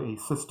have a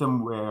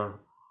system where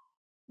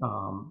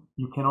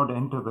you cannot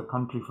enter the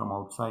country from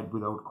outside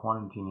without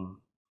quarantining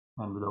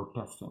and without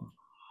testing.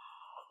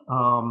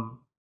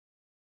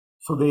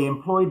 So they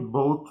employed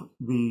both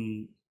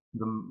the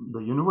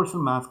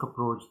universal mask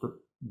approach,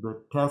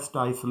 the test,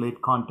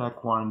 isolate, contact,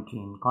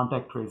 quarantine,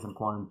 contact trace and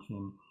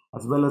quarantine,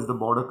 as well as the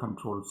border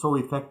control so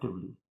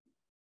effectively.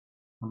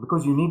 And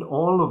because you need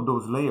all of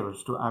those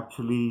layers to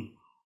actually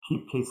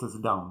keep cases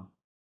down.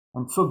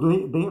 And so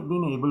they have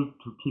been able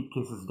to keep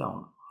cases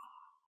down.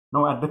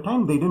 Now, at the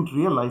time, they didn't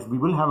realize we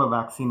will have a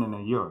vaccine in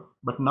a year,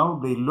 but now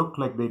they look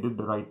like they did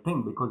the right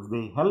thing because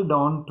they held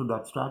on to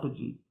that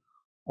strategy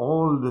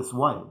all this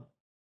while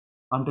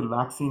until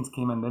vaccines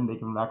came, and then they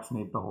can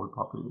vaccinate the whole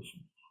population.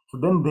 So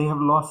then they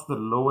have lost the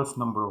lowest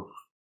number of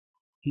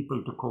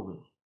people to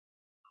COVID.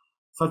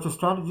 Such a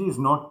strategy is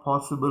not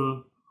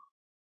possible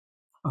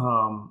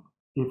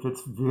if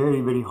it's very,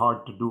 very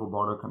hard to do a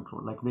border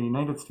control. Like the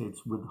United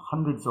States with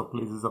hundreds of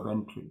places of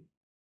entry,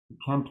 you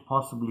can't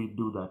possibly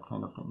do that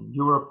kind of thing. In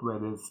Europe, where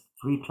there's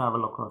free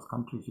travel across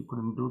countries, you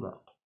couldn't do that.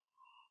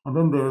 And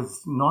then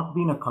there's not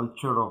been a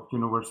culture of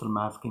universal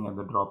masking at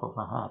the drop of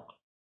a hat.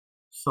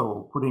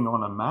 So putting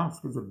on a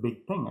mask is a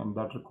big thing, and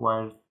that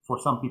requires, for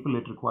some people,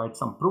 it required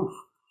some proof,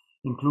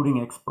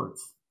 including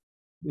experts.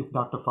 If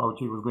Dr.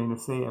 Fauci was going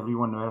to say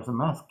everyone wears a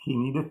mask, he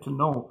needed to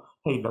know,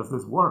 hey, does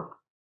this work?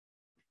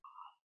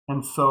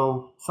 And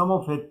so some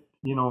of it,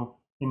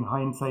 in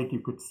hindsight, you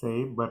could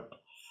say, but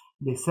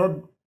they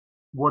said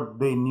what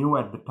they knew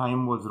at the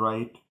time was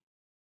right.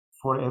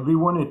 For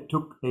everyone, it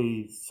took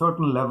a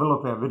certain level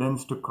of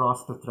evidence to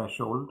cross the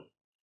threshold.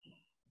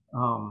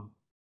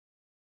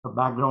 A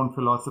background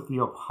philosophy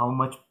of how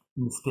much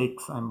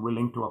mistakes I'm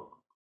willing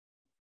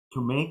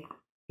to make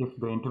if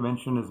the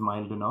intervention is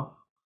mild enough.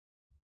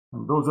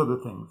 And those are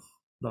the things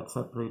that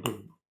separated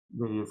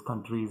various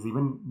countries,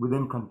 even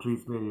within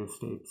countries, various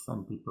states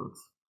and peoples.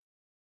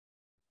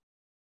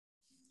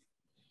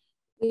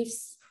 We've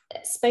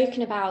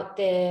spoken about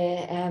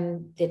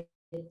the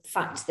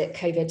fact that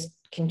COVID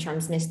can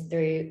transmit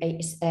through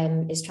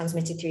is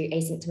transmitted through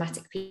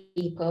asymptomatic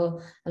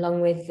people,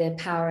 along with the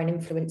power and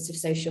influence of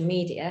social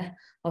media.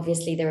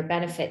 Obviously, there are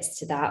benefits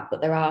to that,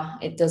 but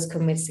it does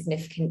come with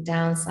significant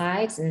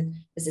downsides, and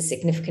there's a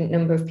significant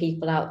number of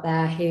people out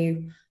there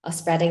who are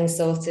spreading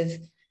sort of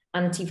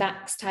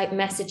anti-vax type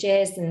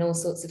messages and all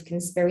sorts of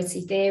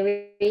conspiracy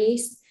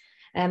theories.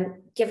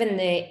 Given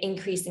the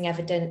increasing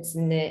evidence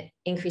and the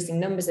increasing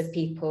numbers of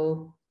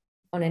people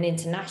on an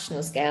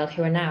international scale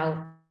who are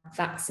now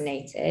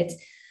vaccinated,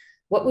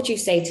 what would you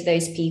say to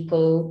those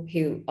people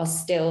who are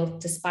still,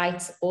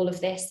 despite all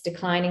of this,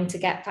 declining to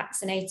get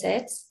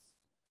vaccinated?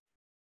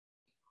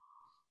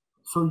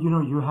 So,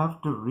 you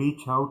have to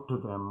reach out to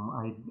them.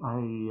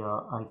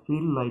 I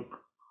feel like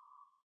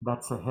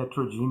that's a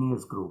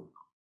heterogeneous group.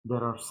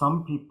 There are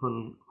some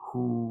people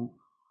who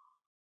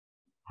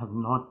have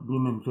not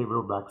been in favor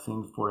of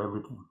vaccines for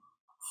everything.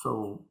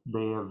 So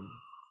they have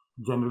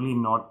generally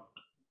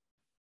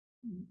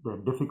they're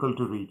difficult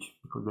to reach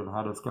because they've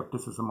had a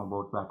skepticism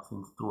about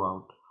vaccines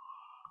throughout.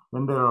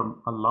 Then there are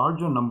a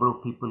larger number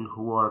of people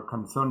who are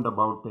concerned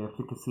about the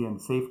efficacy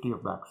and safety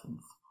of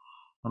vaccines.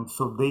 And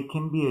so they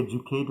can be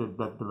educated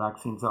that the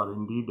vaccines are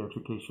indeed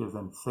efficacious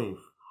and safe.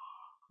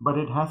 But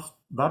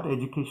that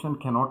education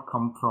cannot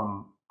come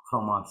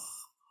from us.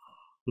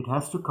 It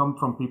has to come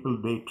from people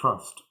they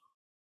trust.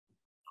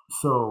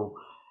 So,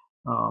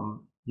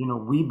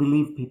 we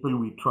believe people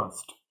we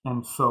trust.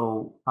 And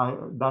so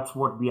that's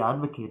what we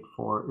advocate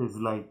for, is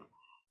like,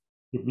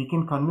 if we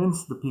can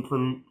convince the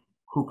people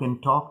who can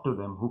talk to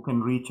them, who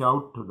can reach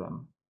out to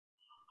them,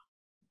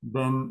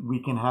 then we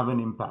can have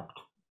an impact.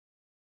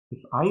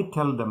 If I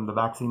tell them the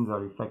vaccines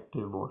are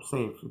effective or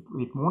safe,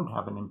 it won't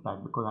have an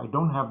impact because I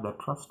don't have that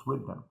trust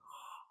with them.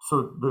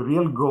 So the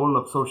real goal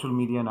of social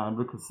media and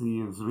advocacy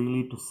is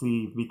really to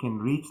see if we can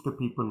reach the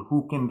people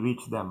who can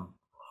reach them.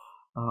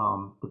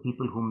 The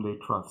people whom they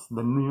trust.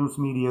 The news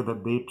media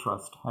that they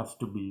trust has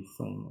to be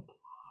saying it.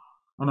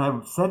 And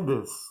I've said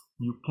this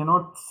You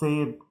cannot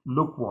say it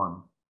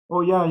lukewarm.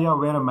 Oh yeah,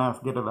 wear a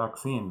mask, get a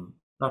vaccine.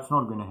 That's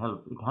not going to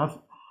help.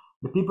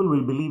 The people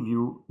will believe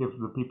you if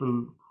the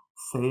people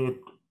say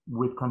it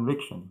with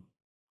conviction.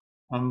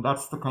 And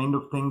that's the kind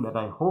of thing that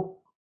I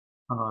hope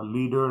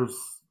leaders,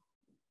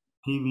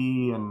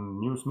 TV and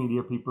news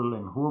media people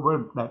and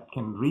whoever that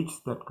can reach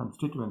that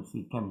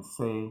constituency can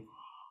say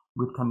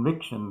with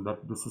conviction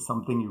that this is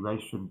something you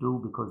guys should do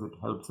because it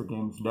helps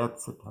against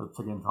deaths, it helps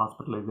against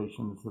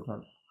hospitalizations,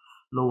 it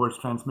lowers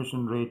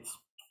transmission rates,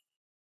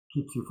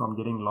 keeps you from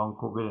getting long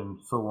COVID and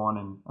so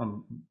on.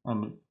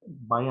 And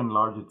by and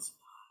large, it's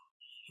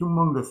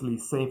humongously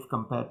safe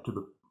compared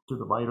to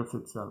the virus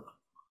itself.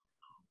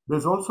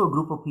 There's also a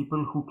group of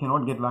people who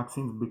cannot get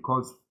vaccines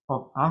because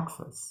of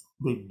access.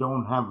 They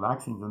don't have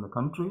vaccines in the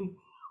country,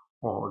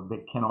 or they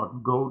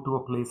cannot go to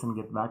a place and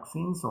get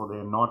vaccines, or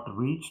they're not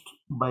reached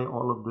by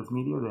all of this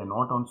media. They're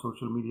not on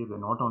social media. They're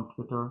not on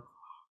Twitter.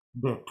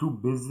 They're too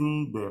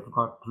busy. They've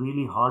got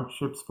really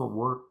hardships for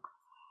work.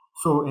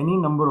 So any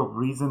number of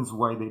reasons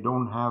why they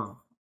don't have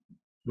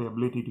the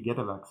ability to get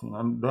a vaccine,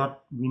 and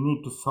that we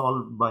need to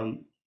solve by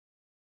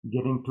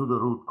getting to the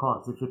root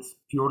cause. If it's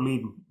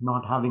purely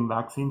not having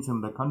vaccines in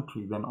the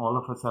country, then all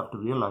of us have to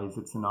realize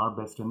it's in our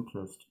best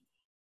interest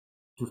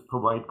to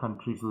provide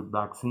countries with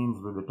vaccines,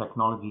 with the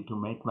technology to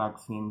make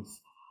vaccines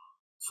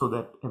so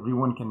that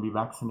everyone can be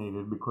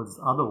vaccinated, because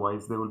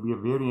otherwise there will be a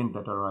variant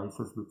that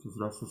arises which is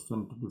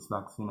resistant to this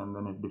vaccine, and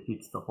then it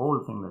defeats the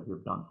whole thing that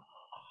we've done.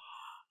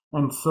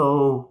 And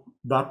so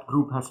that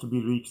group has to be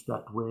reached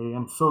that way.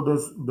 And so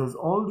there's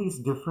all these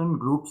different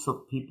groups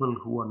of people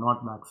who are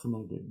not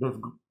vaccinated. There's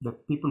the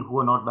people who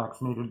are not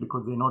vaccinated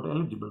because they're not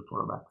eligible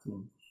for a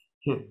vaccine,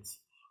 kids.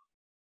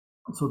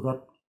 So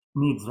that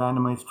needs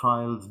randomized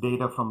trials,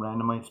 data from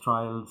randomized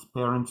trials,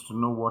 parents to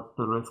know what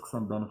the risks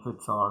and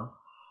benefits are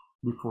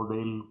before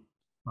they'll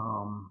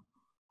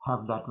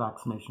have that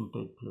vaccination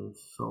take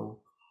place.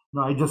 So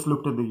I just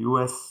looked at the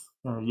US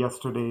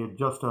yesterday,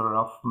 just a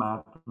rough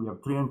math. We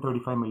have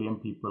 335 million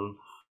people,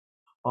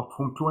 of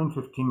whom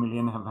 215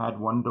 million have had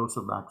one dose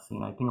of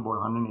vaccine. I think about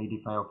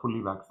 185 are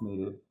fully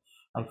vaccinated.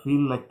 I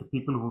feel like the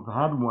people who've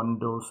had one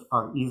dose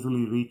are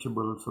easily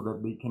reachable so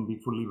that they can be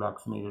fully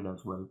vaccinated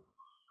as well.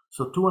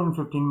 So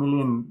 215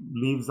 million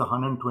leaves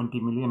 120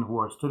 million who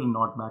are still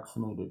not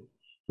vaccinated.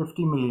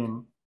 50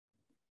 million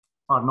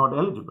are not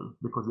eligible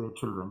because they're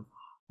children.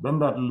 Then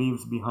that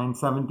leaves behind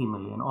 70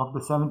 million. Of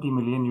the 70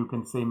 million, you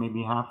can say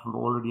maybe half have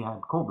already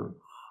had COVID.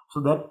 So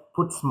that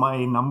puts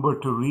my number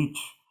to reach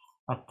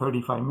at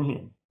 35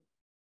 million.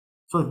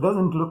 So it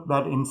doesn't look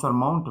that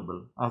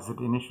insurmountable as it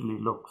initially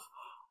looks.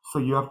 So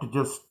you have to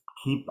just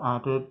keep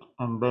at it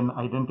and then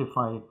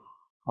identify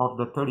of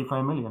the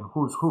 35 million,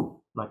 who's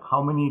who? Like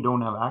how many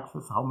don't have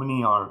access? How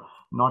many are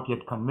not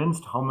yet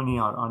convinced? How many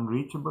are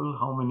unreachable?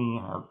 How many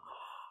have,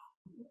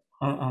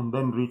 and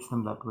then reach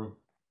them that way.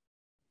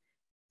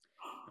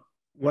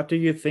 What do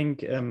you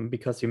think,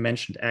 because you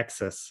mentioned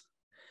access,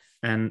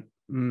 and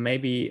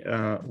maybe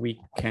we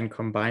can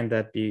combine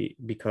that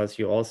because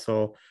you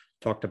also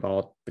talked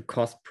about the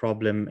cost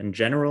problem in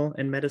general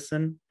in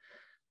medicine.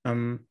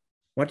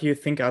 What do you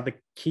think are the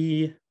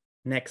key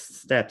next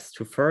steps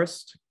to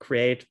first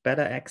create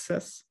better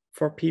access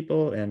for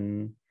people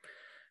in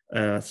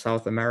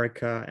South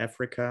America,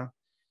 Africa?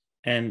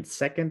 And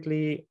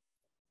secondly,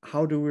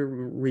 how do we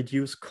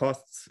reduce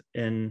costs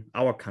in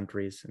our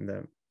countries, in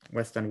the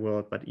Western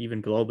world, but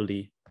even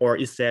globally? Or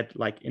is that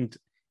like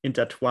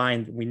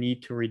intertwined? We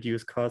need to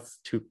reduce costs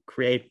to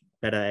create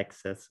better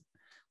access.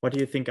 What do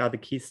you think are the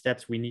key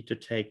steps we need to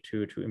take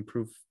to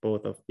improve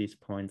both of these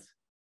points?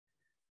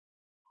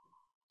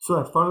 So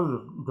as far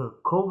as the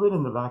COVID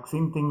and the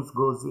vaccine things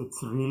goes,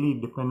 it's really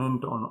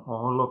dependent on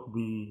all of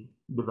the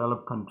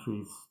developed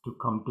countries to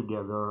come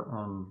together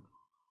and,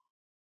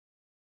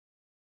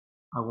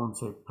 I won't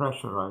say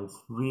pressurize,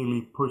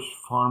 really push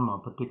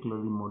pharma,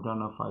 particularly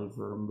Moderna,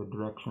 Pfizer, in the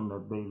direction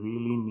that they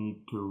really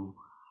need to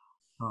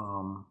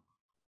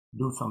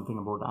do something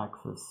about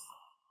access.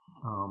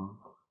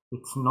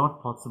 It's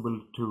not possible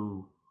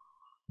to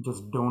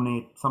just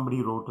donate.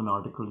 Somebody wrote an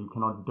article, you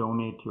cannot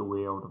donate your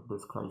way out of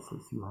this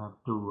crisis. You have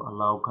to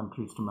allow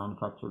countries to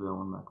manufacture their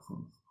own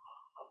vaccines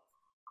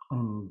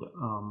and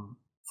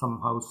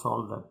somehow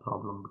solve that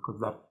problem,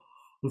 because that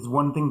is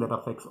one thing that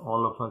affects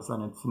all of us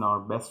and it's in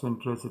our best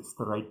interest. It's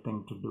the right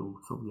thing to do.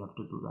 So we have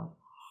to do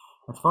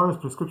that. As far as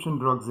prescription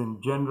drugs in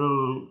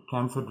general,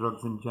 cancer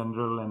drugs in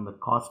general, and the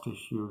cost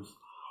issues,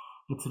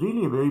 it's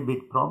really a very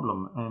big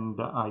problem. And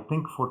I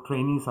think for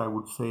trainees, I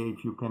would say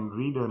if you can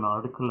read an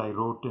article I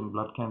wrote in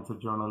Blood Cancer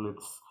Journal,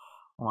 it's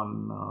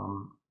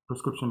on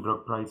prescription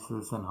drug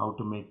prices and how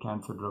to make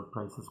cancer drug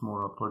prices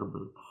more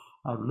affordable.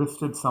 I've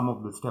listed some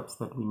of the steps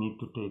that we need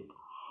to take.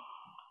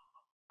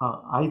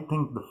 I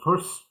think the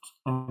first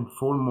and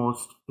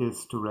foremost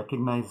is to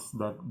recognize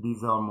that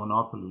these are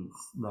monopolies,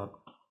 that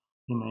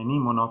in any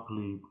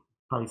monopoly,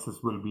 prices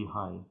will be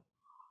high.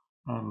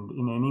 And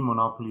in any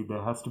monopoly,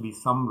 there has to be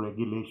some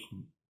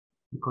regulation,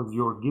 because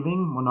you're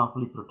giving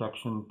monopoly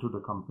protection to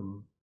the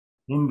company.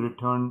 In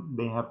return,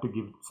 they have to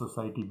give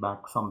society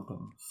back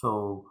something.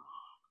 So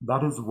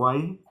That is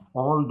why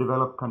all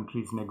developed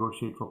countries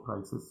negotiate for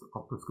prices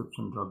of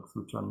prescription drugs,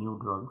 which are new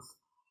drugs,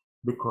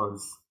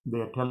 because they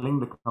are telling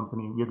the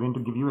company, we are going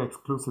to give you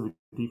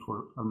exclusivity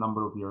for a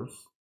number of years.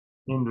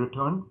 In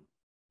return,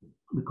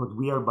 because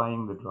we are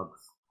buying the drugs,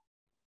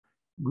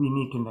 we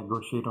need to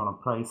negotiate on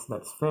a price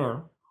that's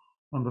fair,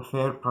 and the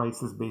fair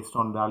price is based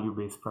on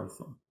value-based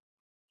pricing.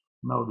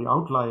 Now, the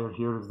outlier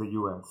here is the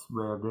US,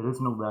 where there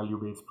is no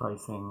value-based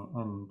pricing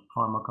and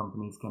pharma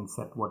companies can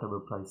set whatever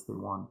price they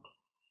want.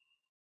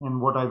 And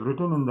what I've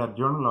written in that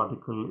journal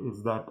article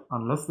is that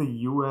unless the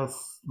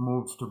US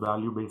moves to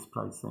value-based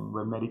pricing,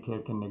 where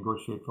Medicare can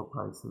negotiate for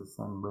prices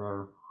and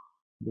where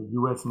the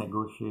US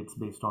negotiates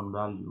based on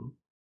value,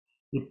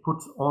 it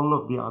puts all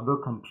of the other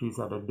countries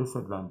at a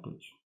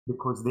disadvantage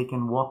because they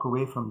can walk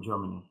away from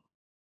Germany.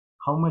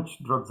 How much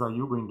drugs are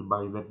you going to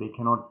buy that they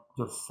cannot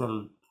just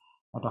sell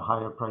at a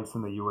higher price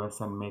in the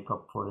US and make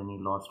up for any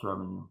lost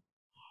revenue?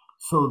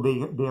 So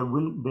they're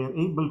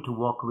able to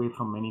walk away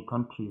from many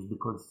countries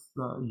because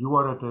you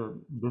are at a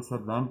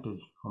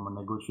disadvantage from a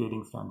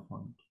negotiating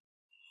standpoint.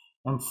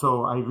 And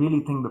so I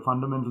really think the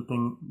fundamental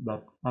thing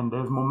that, and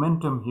there's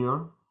momentum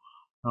here,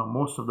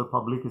 most of the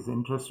public is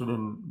interested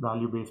in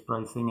value-based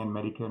pricing and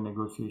Medicare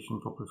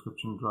negotiation for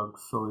prescription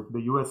drugs. So if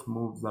the US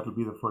moves, that'll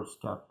be the first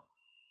step.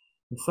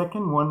 The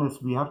second one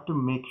is we have to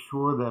make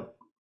sure that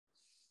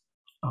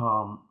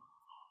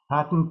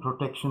patent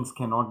protections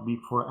cannot be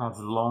for as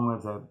long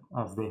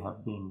as they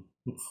have been.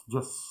 It's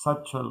just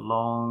such a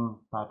long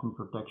patent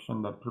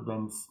protection that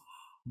prevents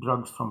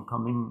drugs from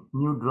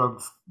new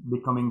drugs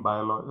becoming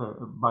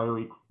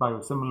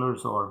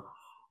biosimilars or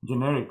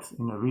generics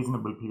in a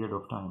reasonable period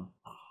of time.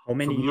 How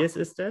many years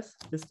is this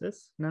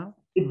now?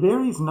 It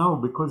varies now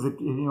because it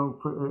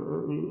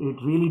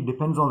really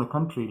depends on the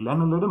country.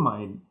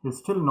 Lenalidomide is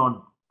still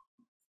not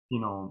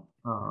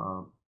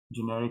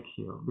generic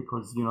here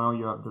because you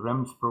have the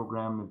REMS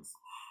program.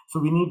 So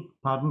we need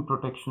patent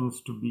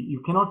protections to be.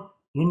 You cannot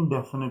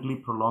indefinitely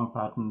prolong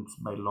patents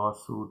by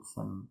lawsuits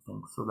and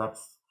things. So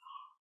that's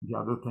the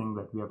other thing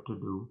that we have to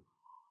do.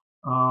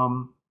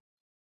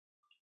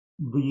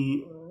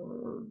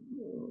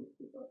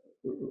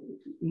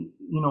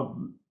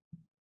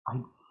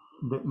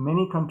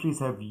 Many countries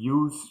have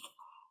used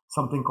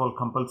something called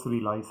compulsory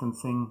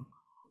licensing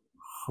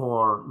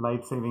for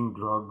life-saving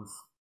drugs,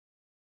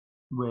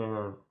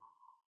 where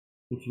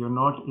if you're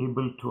not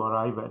able to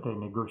arrive at a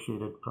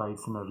negotiated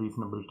price in a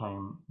reasonable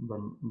time,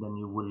 then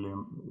you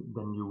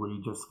will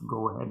just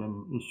go ahead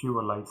and issue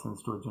a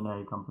license to a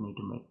generic company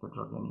to make the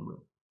drug anyway.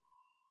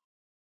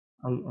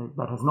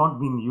 That has not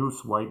been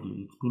used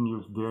widely. It's been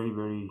used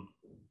in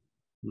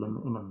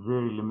a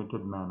very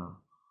limited manner.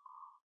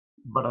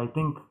 But I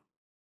think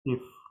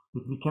if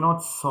we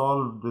cannot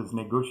solve this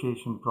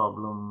negotiation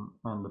problem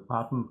and the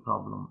patent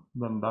problem,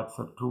 then that's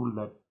a tool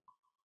that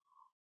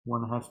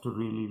one has to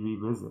really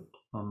revisit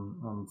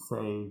and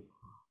say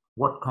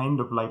what kind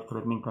of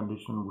life-threatening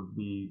condition would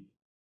be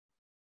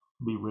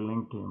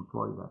willing to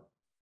employ that.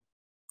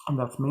 And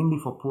that's mainly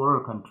for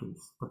poorer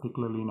countries,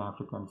 particularly in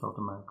Africa and South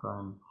America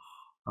and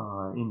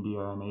India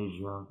and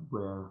Asia,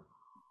 where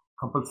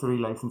compulsory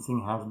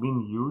licensing has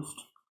been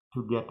used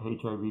to get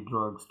HIV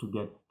drugs, to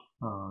get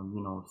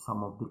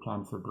some of the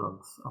cancer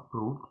drugs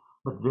approved,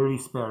 but very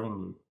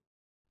sparingly.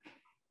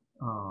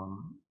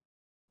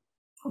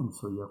 And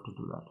so you have to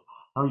do that.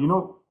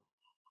 Now,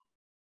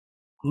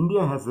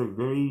 India has a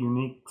very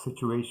unique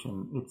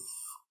situation.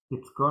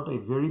 It's got a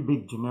very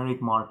big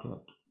generic market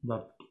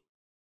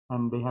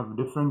and they have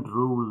different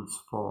rules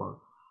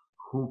for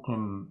who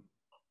can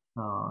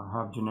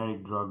have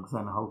generic drugs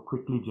and how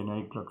quickly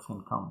generic drugs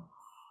can come.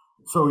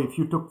 So if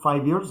you took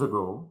 5 years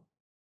ago,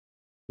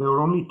 there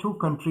were only 2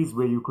 countries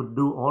where you could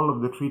do all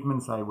of the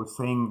treatments I was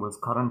saying was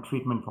current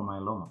treatment for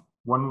myeloma.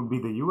 One would be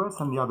the US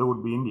and the other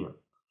would be India.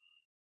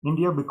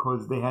 India,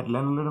 because they had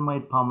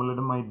lenalidomide,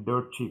 pomalidomide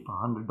dirt cheap,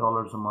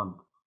 $100 a month.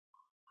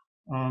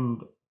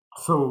 And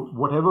so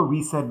whatever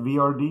we said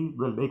VRD,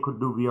 well, they could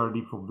do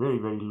VRD for very,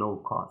 very low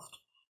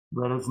cost.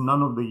 Whereas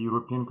none of the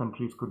European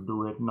countries could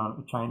do it.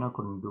 China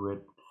couldn't do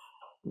it.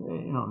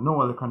 No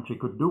other country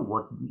could do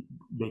what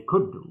they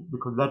could do,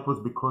 because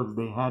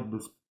they had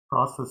this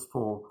process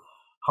for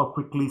how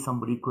quickly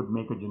somebody could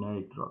make a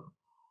generic drug.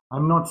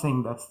 I'm not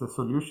saying that's the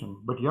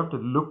solution, but you have to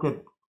look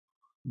at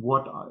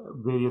what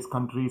various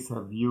countries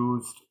have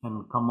used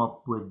and come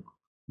up with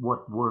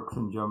what works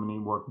in Germany,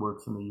 what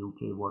works in the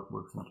UK, what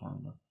works in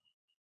Canada.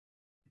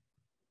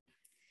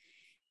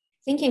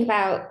 Thinking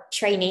about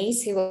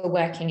trainees who are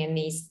working in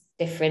these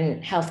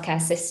different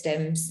healthcare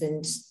systems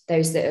and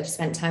those that have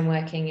spent time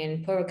working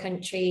in poorer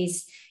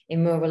countries,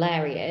 in rural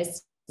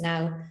areas.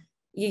 Now,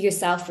 you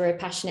yourself are a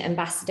passionate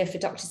ambassador for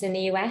doctors in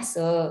the US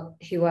or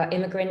who are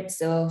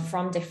immigrants or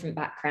from different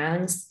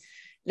backgrounds.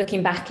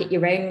 Looking back at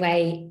your own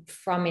way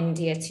from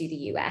India to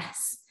the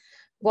US,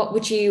 what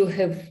would you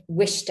have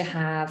wished to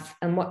have,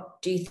 and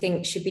what do you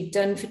think should be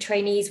done for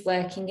trainees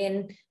working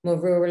in more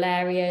rural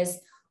areas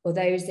or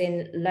those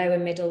in lower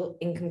middle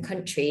income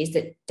countries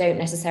that don't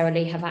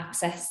necessarily have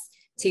access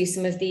to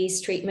some of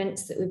these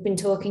treatments that we've been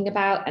talking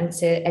about and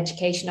to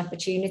education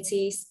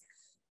opportunities?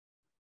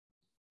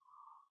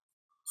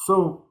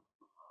 So,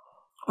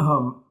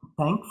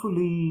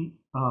 thankfully,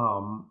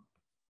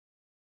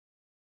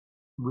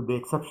 with the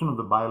exception of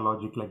the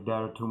biologic like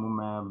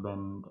daratumumab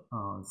and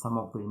some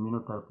of the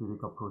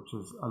immunotherapeutic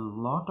approaches, a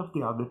lot of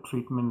the other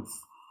treatments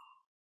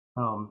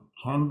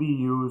can be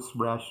used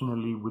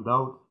rationally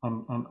without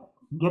and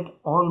get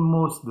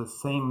almost the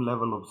same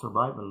level of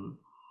survival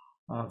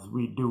as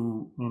we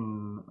do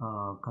in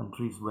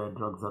countries where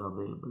drugs are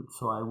available.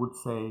 So I would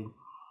say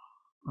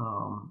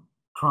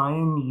try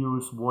and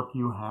use what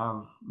you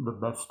have the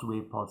best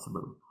way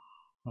possible.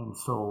 And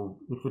so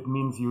if it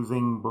means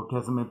using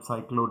bortezomib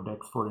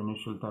cyclodex for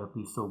initial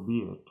therapy, so be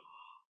it.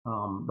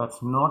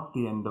 That's not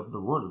the end of the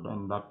world,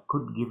 and that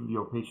could give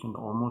your patient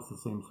almost the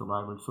same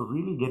survival. So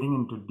really getting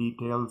into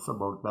details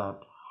about that,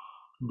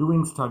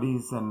 doing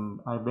studies, and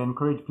I've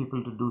encouraged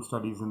people to do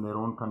studies in their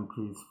own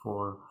countries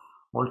for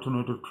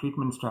alternative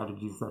treatment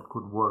strategies that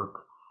could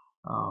work.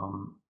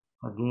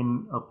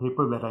 Again, a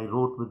paper that I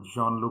wrote with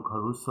Jean-Luc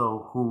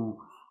Harusso, who,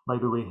 by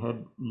the way,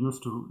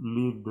 used to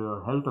lead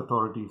the health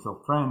authorities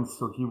of France,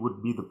 so he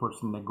would be the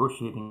person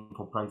negotiating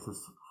for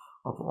prices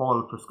of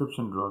all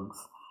prescription drugs.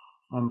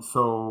 And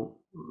so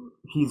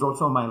he's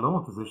also a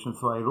myeloma physician.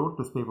 So I wrote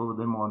this paper with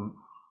him on,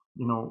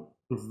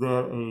 is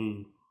there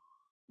a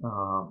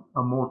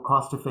more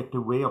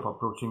cost-effective way of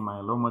approaching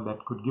myeloma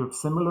that could give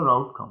similar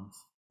outcomes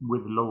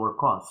with lower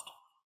cost,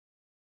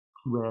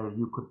 where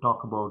you could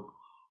talk about,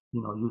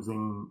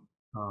 using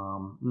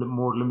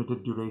more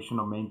limited duration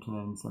of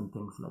maintenance and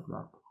things like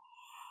that.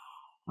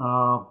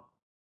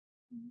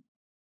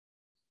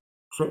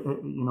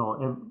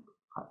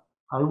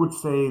 I would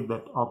say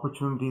that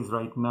opportunities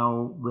right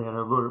now,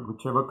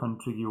 whichever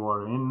country you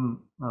are in,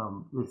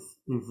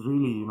 is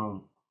really,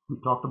 we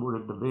talked about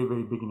it at the very,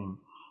 very beginning.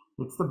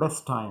 It's the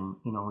best time.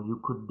 You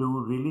could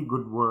do really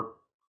good work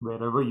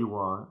wherever you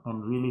are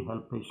and really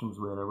help patients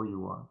wherever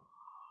you are.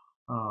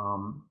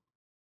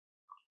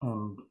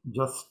 And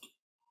just,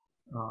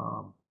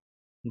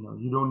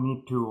 you don't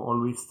need to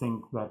always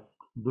think that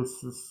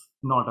this is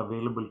not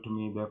available to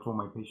me, therefore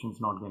my patient's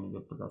not going to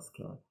get the best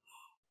care.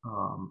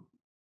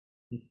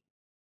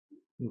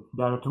 If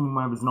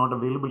daratumumab is not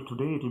available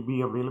today, it will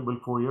be available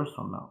 4 years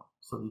from now.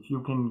 So if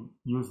you can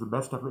use the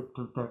best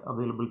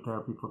available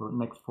therapy for the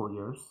next 4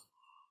 years,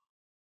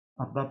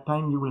 at that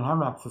time you will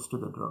have access to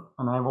the drug.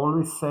 And I've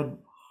always said,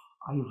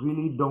 I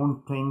really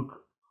don't think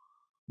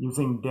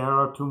using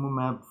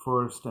daratumumab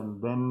first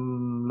and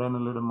then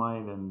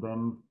lenalidomide and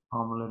then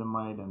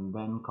pomalidomide and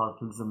then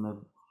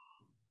carfilzomib,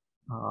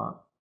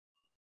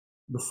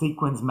 the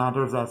sequence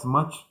matters as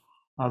much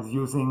as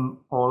using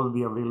all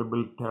the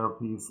available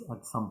therapies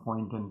at some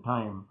point in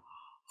time.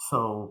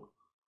 So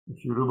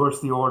if you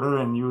reverse the order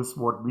and use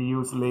what we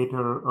use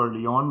later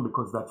early on,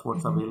 because that's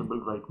what's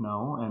available right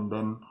now, and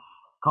then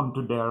come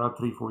to DARA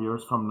 3-4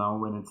 years from now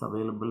when it's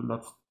available,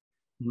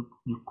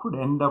 you could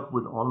end up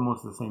with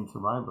almost the same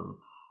survival.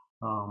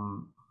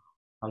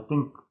 I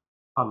think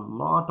a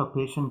lot of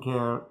patient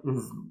care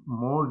is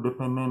more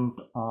dependent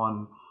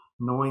on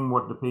knowing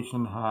what the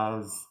patient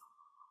has,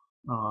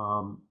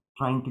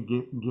 trying to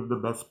give the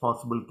best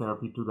possible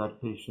therapy to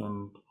that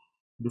patient,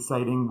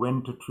 deciding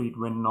when to treat,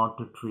 when not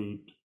to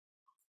treat,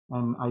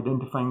 and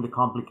identifying the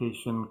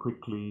complication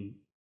quickly,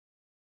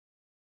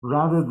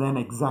 rather than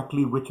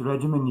exactly which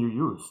regimen you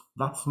use.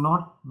 That's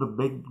not the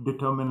big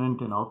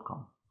determinant in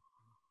outcome.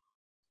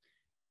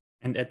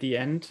 And at the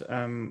end,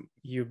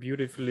 you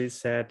beautifully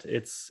said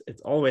it's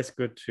always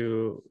good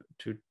to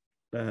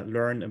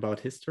learn about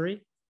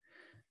history.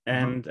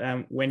 And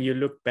when you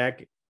look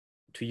back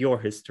to your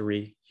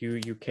history,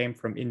 you came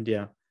from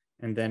India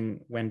and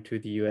then went to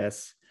the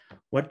US.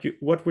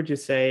 What would you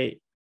say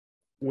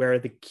were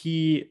the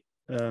key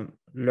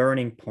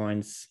learning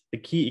points, the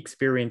key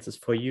experiences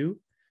for you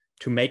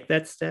to make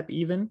that step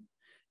even,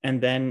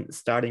 and then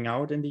starting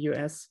out in the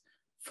US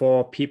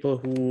for people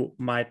who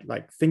might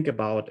think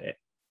about it?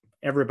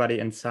 Everybody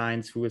in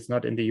science who is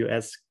not in the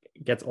US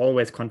gets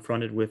always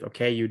confronted with,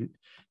 okay,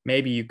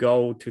 maybe you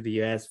go to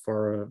the US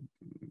for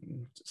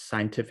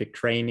scientific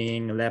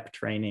training, lab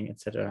training,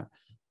 etc.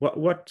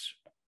 What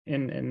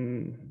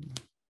in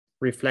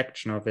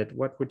reflection of it,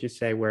 what would you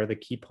say were the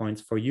key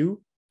points for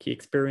you, key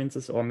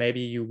experiences, or maybe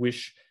you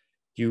wish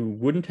you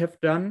wouldn't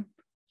have done,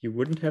 you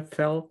wouldn't have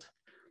felt?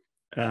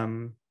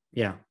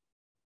 Yeah.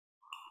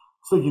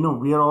 So,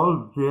 we are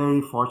all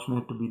very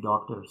fortunate to be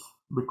doctors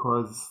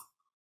because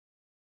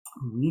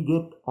we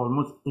get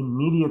almost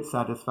immediate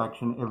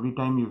satisfaction every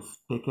time you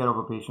take care of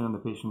a patient and the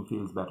patient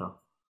feels better.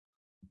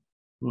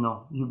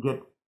 You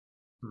get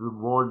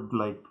reward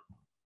like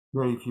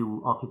very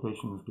few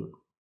occupations give.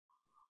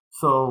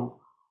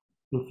 So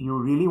if you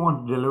really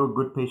want to deliver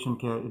good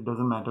patient care, it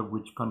doesn't matter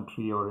which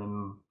country or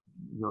in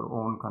your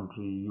own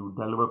country you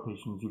deliver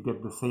patients, you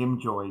get the same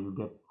joy, you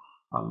get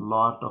a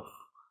lot of,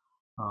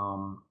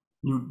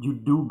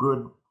 you do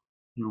good,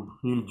 you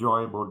feel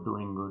joy about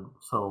doing good.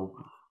 So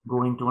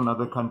going to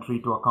another country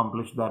to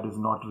accomplish that is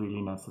not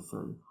really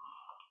necessary.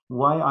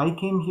 Why I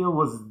came here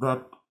was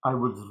that I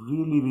was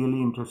really,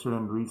 really interested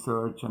in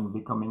research and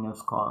becoming a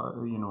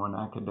scholar, an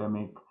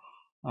academic.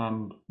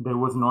 And there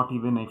was not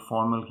even a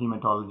formal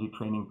hematology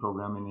training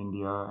program in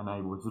India. And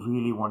I was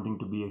really wanting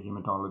to be a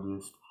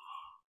hematologist.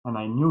 And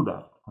I knew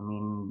that.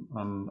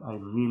 And I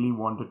really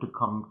wanted to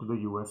come to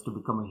the US to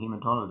become a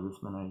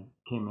hematologist when I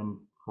came in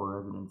for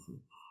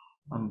residency.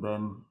 And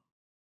then,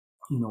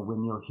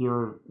 when you're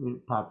here,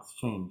 paths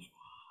change.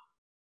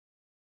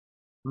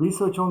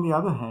 Research, on the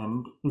other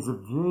hand, is a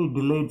very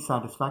delayed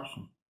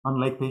satisfaction,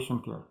 unlike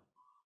patient care.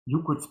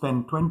 You could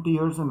spend 20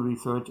 years in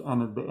research,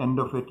 and at the end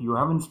of it, you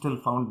haven't still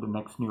found the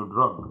next new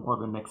drug or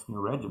the next new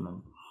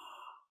regimen.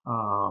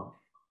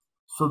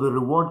 So the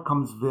reward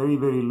comes very,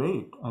 very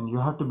late, and you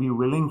have to be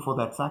willing for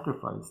that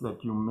sacrifice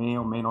that you may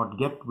or may not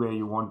get where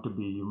you want to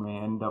be. You may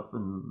end up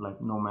in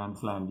like no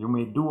man's land. You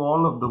may do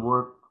all of the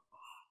work,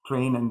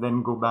 train, and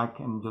then go back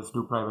and just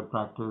do private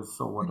practice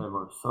or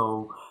whatever.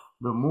 So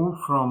the move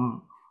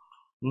from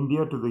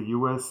India to the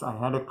US, I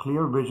had a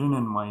clear vision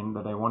in mind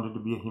that I wanted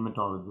to be a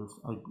hematologist.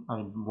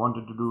 I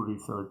wanted to do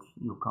research.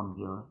 You come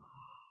here.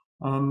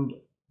 And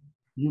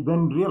you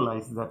then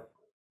realize that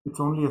it's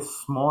only a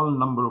small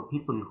number of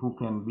people who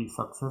can be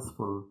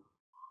successful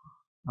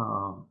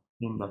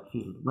in that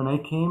field. When I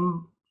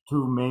came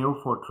to Mayo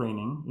for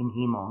training in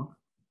Hemonc,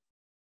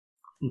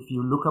 if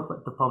you look up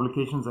at the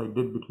publications I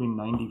did between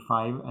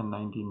 95 and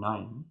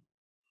 99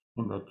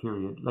 in that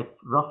period, like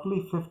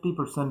roughly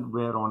 50%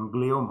 were on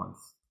gliomas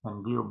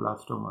and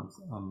glioblastomas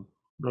and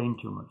brain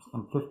tumors,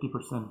 and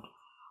 50%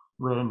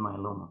 were in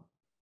myeloma.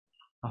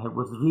 I had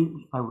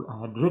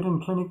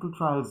written clinical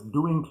trials,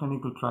 doing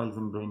clinical trials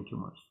in brain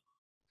tumors.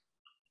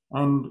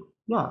 And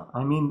yeah,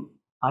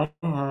 I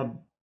had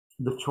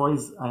the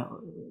choice,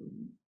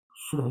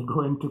 should I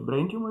go into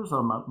brain tumors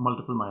or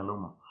multiple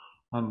myeloma?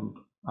 And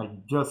I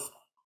just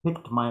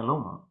picked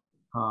myeloma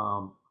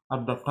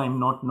at that time,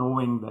 not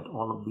knowing that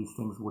all of these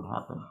things would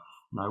happen.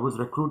 And I was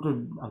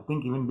recruited, I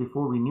think, even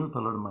before we knew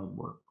thalidomide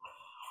worked.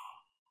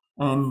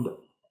 And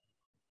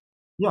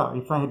yeah,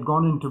 if I had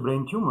gone into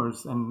brain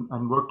tumors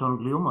and worked on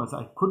gliomas,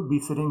 I could be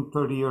sitting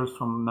 30 years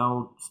from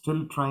now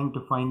still trying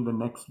to find the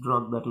next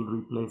drug that will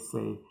replace,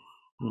 say,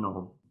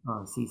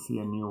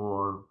 CCNU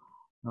or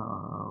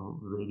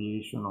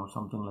radiation or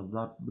something like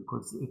that,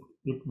 because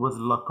it was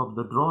luck of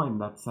the draw in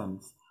that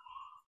sense.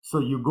 So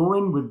you go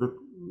in with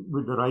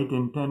the right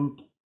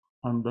intent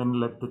and then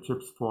let the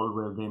chips fall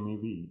where they may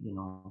be,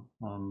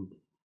 and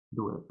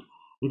do it.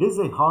 It is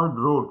a hard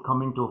road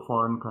coming to a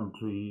foreign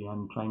country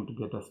and trying to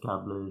get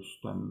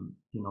established, and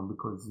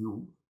because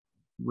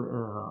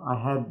I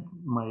had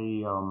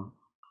my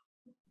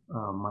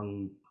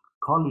my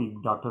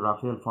colleague, Dr.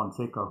 Rafael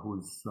Fonseca,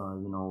 who's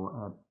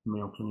at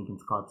Mayo Clinic in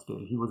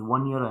Scottsdale. He was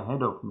 1 year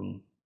ahead of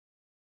me,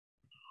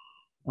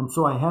 and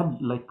so I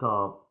had like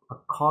a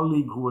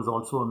colleague who was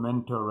also a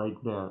mentor right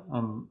there.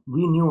 And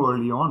we knew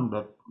early on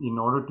that in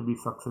order to be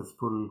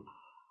successful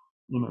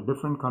in a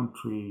different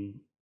country,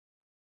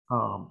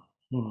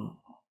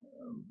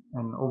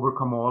 and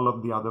overcome all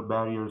of the other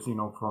barriers,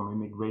 from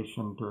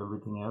immigration to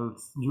everything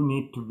else, you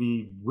need to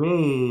be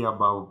way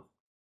above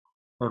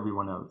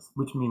everyone else,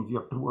 which means you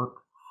have to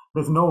work.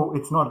 It's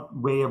not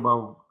way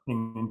above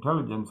in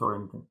intelligence or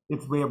anything.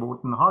 It's way above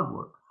in hard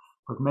work,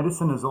 because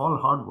medicine is all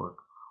hard work.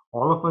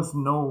 All of us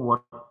know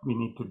what we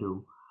need to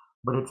do,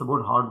 but it's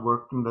about hard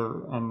work.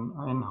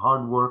 And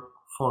hard work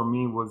for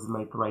me was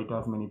like write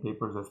as many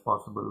papers as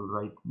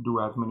possible, do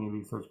as many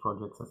research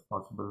projects as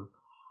possible,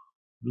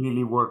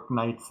 really work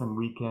nights and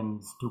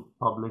weekends to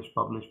publish,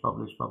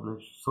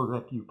 so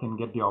that you can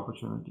get the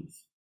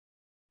opportunities.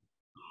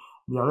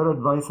 The other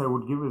advice I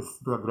would give is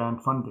the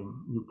grant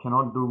funding. You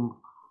cannot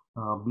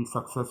be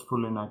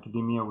successful in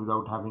academia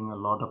without having a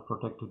lot of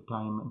protected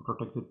time, and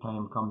protected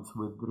time comes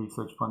with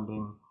research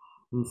funding.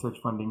 Research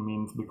funding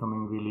means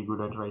becoming really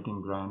good at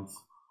writing grants,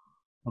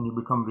 and you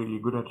become really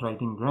good at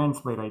writing grants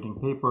by writing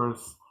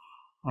papers.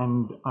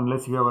 And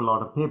unless you have a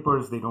lot of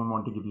papers, they don't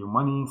want to give you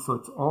money. So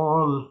it's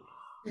all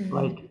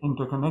like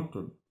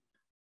interconnected.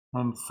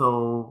 And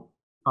so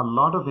a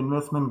lot of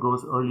investment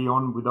goes early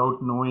on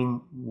without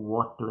knowing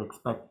what to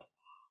expect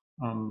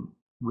and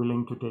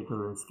willing to take a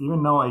risk.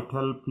 Even now, I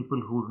tell people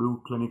who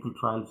do clinical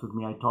trials with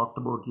me, I talked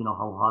about,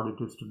 how hard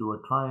it is to do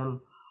a trial.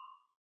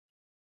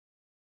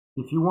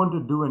 If you want to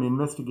do an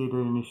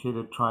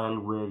investigator-initiated trial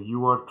where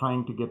you are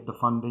trying to get the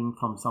funding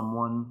from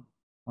someone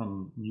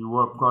and you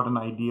have got an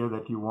idea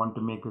that you want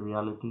to make a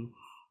reality,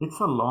 it's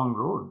a long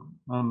road.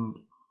 And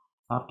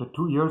after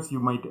 2 years, you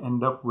might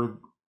end up with,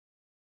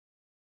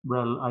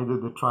 either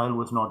the trial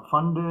was not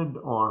funded,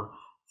 or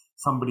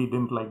somebody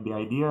didn't like the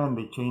idea and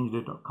they changed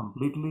it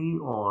completely,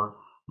 or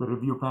the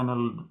review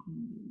panel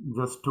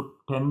just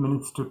took 10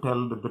 minutes to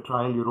tell that the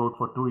trial you wrote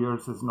for 2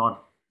 years is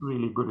not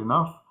really good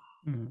enough.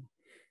 Mm-hmm.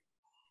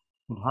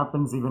 It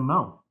happens even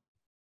now.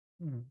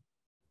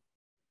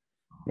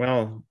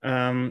 Well,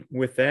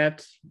 with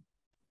that,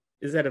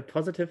 is that a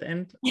positive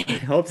end? I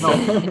hope so.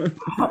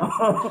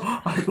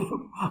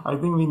 I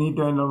think we need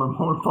to end on a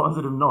more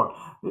positive note.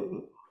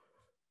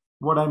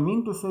 What I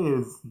mean to say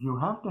is you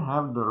have to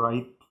have the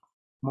right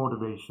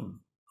motivation.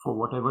 for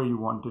whatever you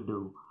want to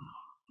do.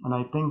 And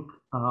I think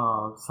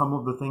some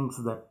of the things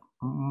that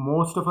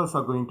most of us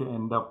are going to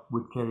end up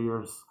with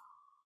careers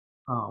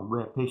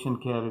where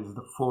patient care is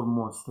the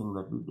foremost thing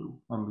that we do,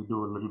 and we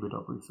do a little bit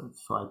of research.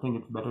 So I think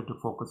it's better to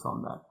focus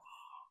on that.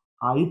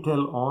 I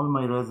tell all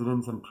my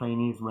residents and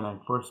trainees when I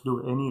first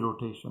do any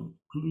rotation,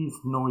 please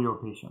know your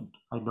patient.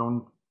 I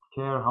don't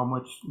care how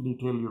much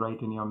detail you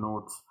write in your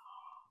notes.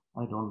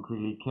 I don't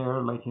really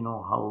care, like,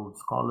 how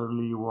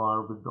scholarly you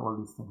are with all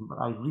these things, but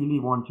I really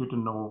want you to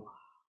know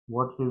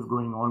what is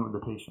going on with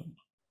the patient.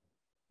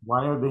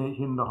 Why are they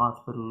in the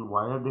hospital?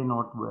 Why are they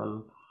not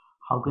well?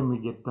 How can we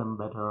get them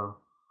better?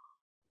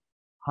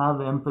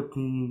 Have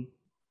empathy,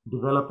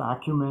 develop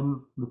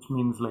acumen, which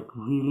means like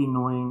really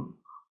knowing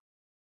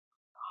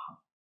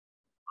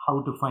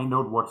how to find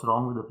out what's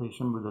wrong with the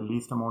patient with the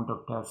least amount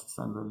of tests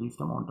and the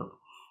least amount of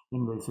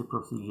invasive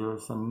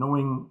procedures, and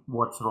knowing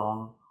what's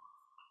wrong.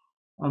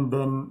 And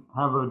then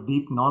have a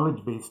deep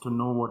knowledge base to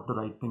know what the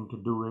right thing to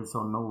do is,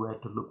 or know where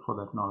to look for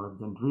that knowledge,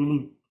 and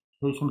really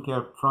patient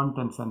care front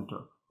and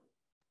center.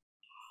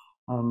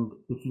 And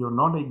if you're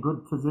not a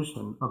good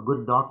physician, a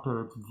good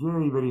doctor, it's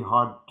very, very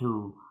hard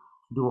to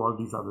do all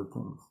these other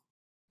things.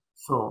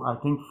 So I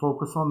think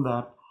focus on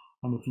that.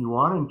 And if you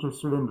are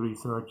interested in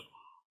research,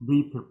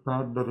 be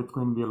prepared that it's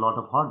going to be a lot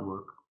of hard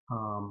work.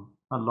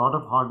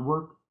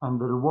 And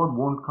the reward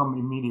won't come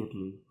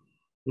immediately.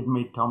 It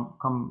may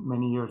come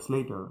many years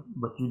later,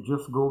 but you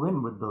just go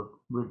in with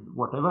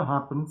whatever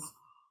happens.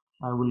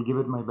 I will give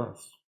it my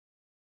best.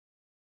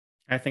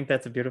 I think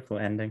that's a beautiful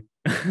ending.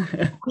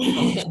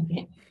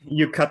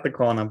 You cut the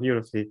corner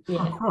beautifully.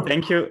 Yeah.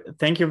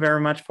 Thank you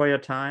very much for your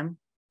time.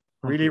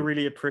 Thank you.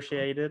 Really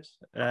appreciate it,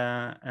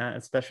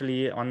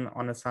 especially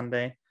on a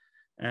Sunday.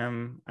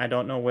 I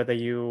don't know whether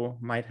you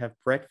might have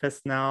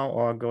breakfast now,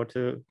 or go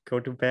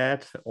to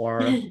bed,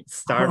 or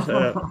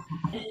start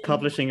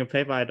publishing a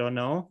paper. I don't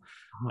know.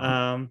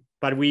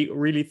 But we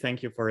really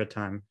thank you for your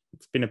time.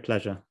 It's been a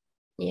pleasure.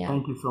 Yeah.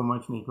 Thank you so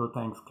much, Nico.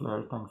 Thanks,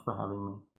 Claire. Thanks for having me.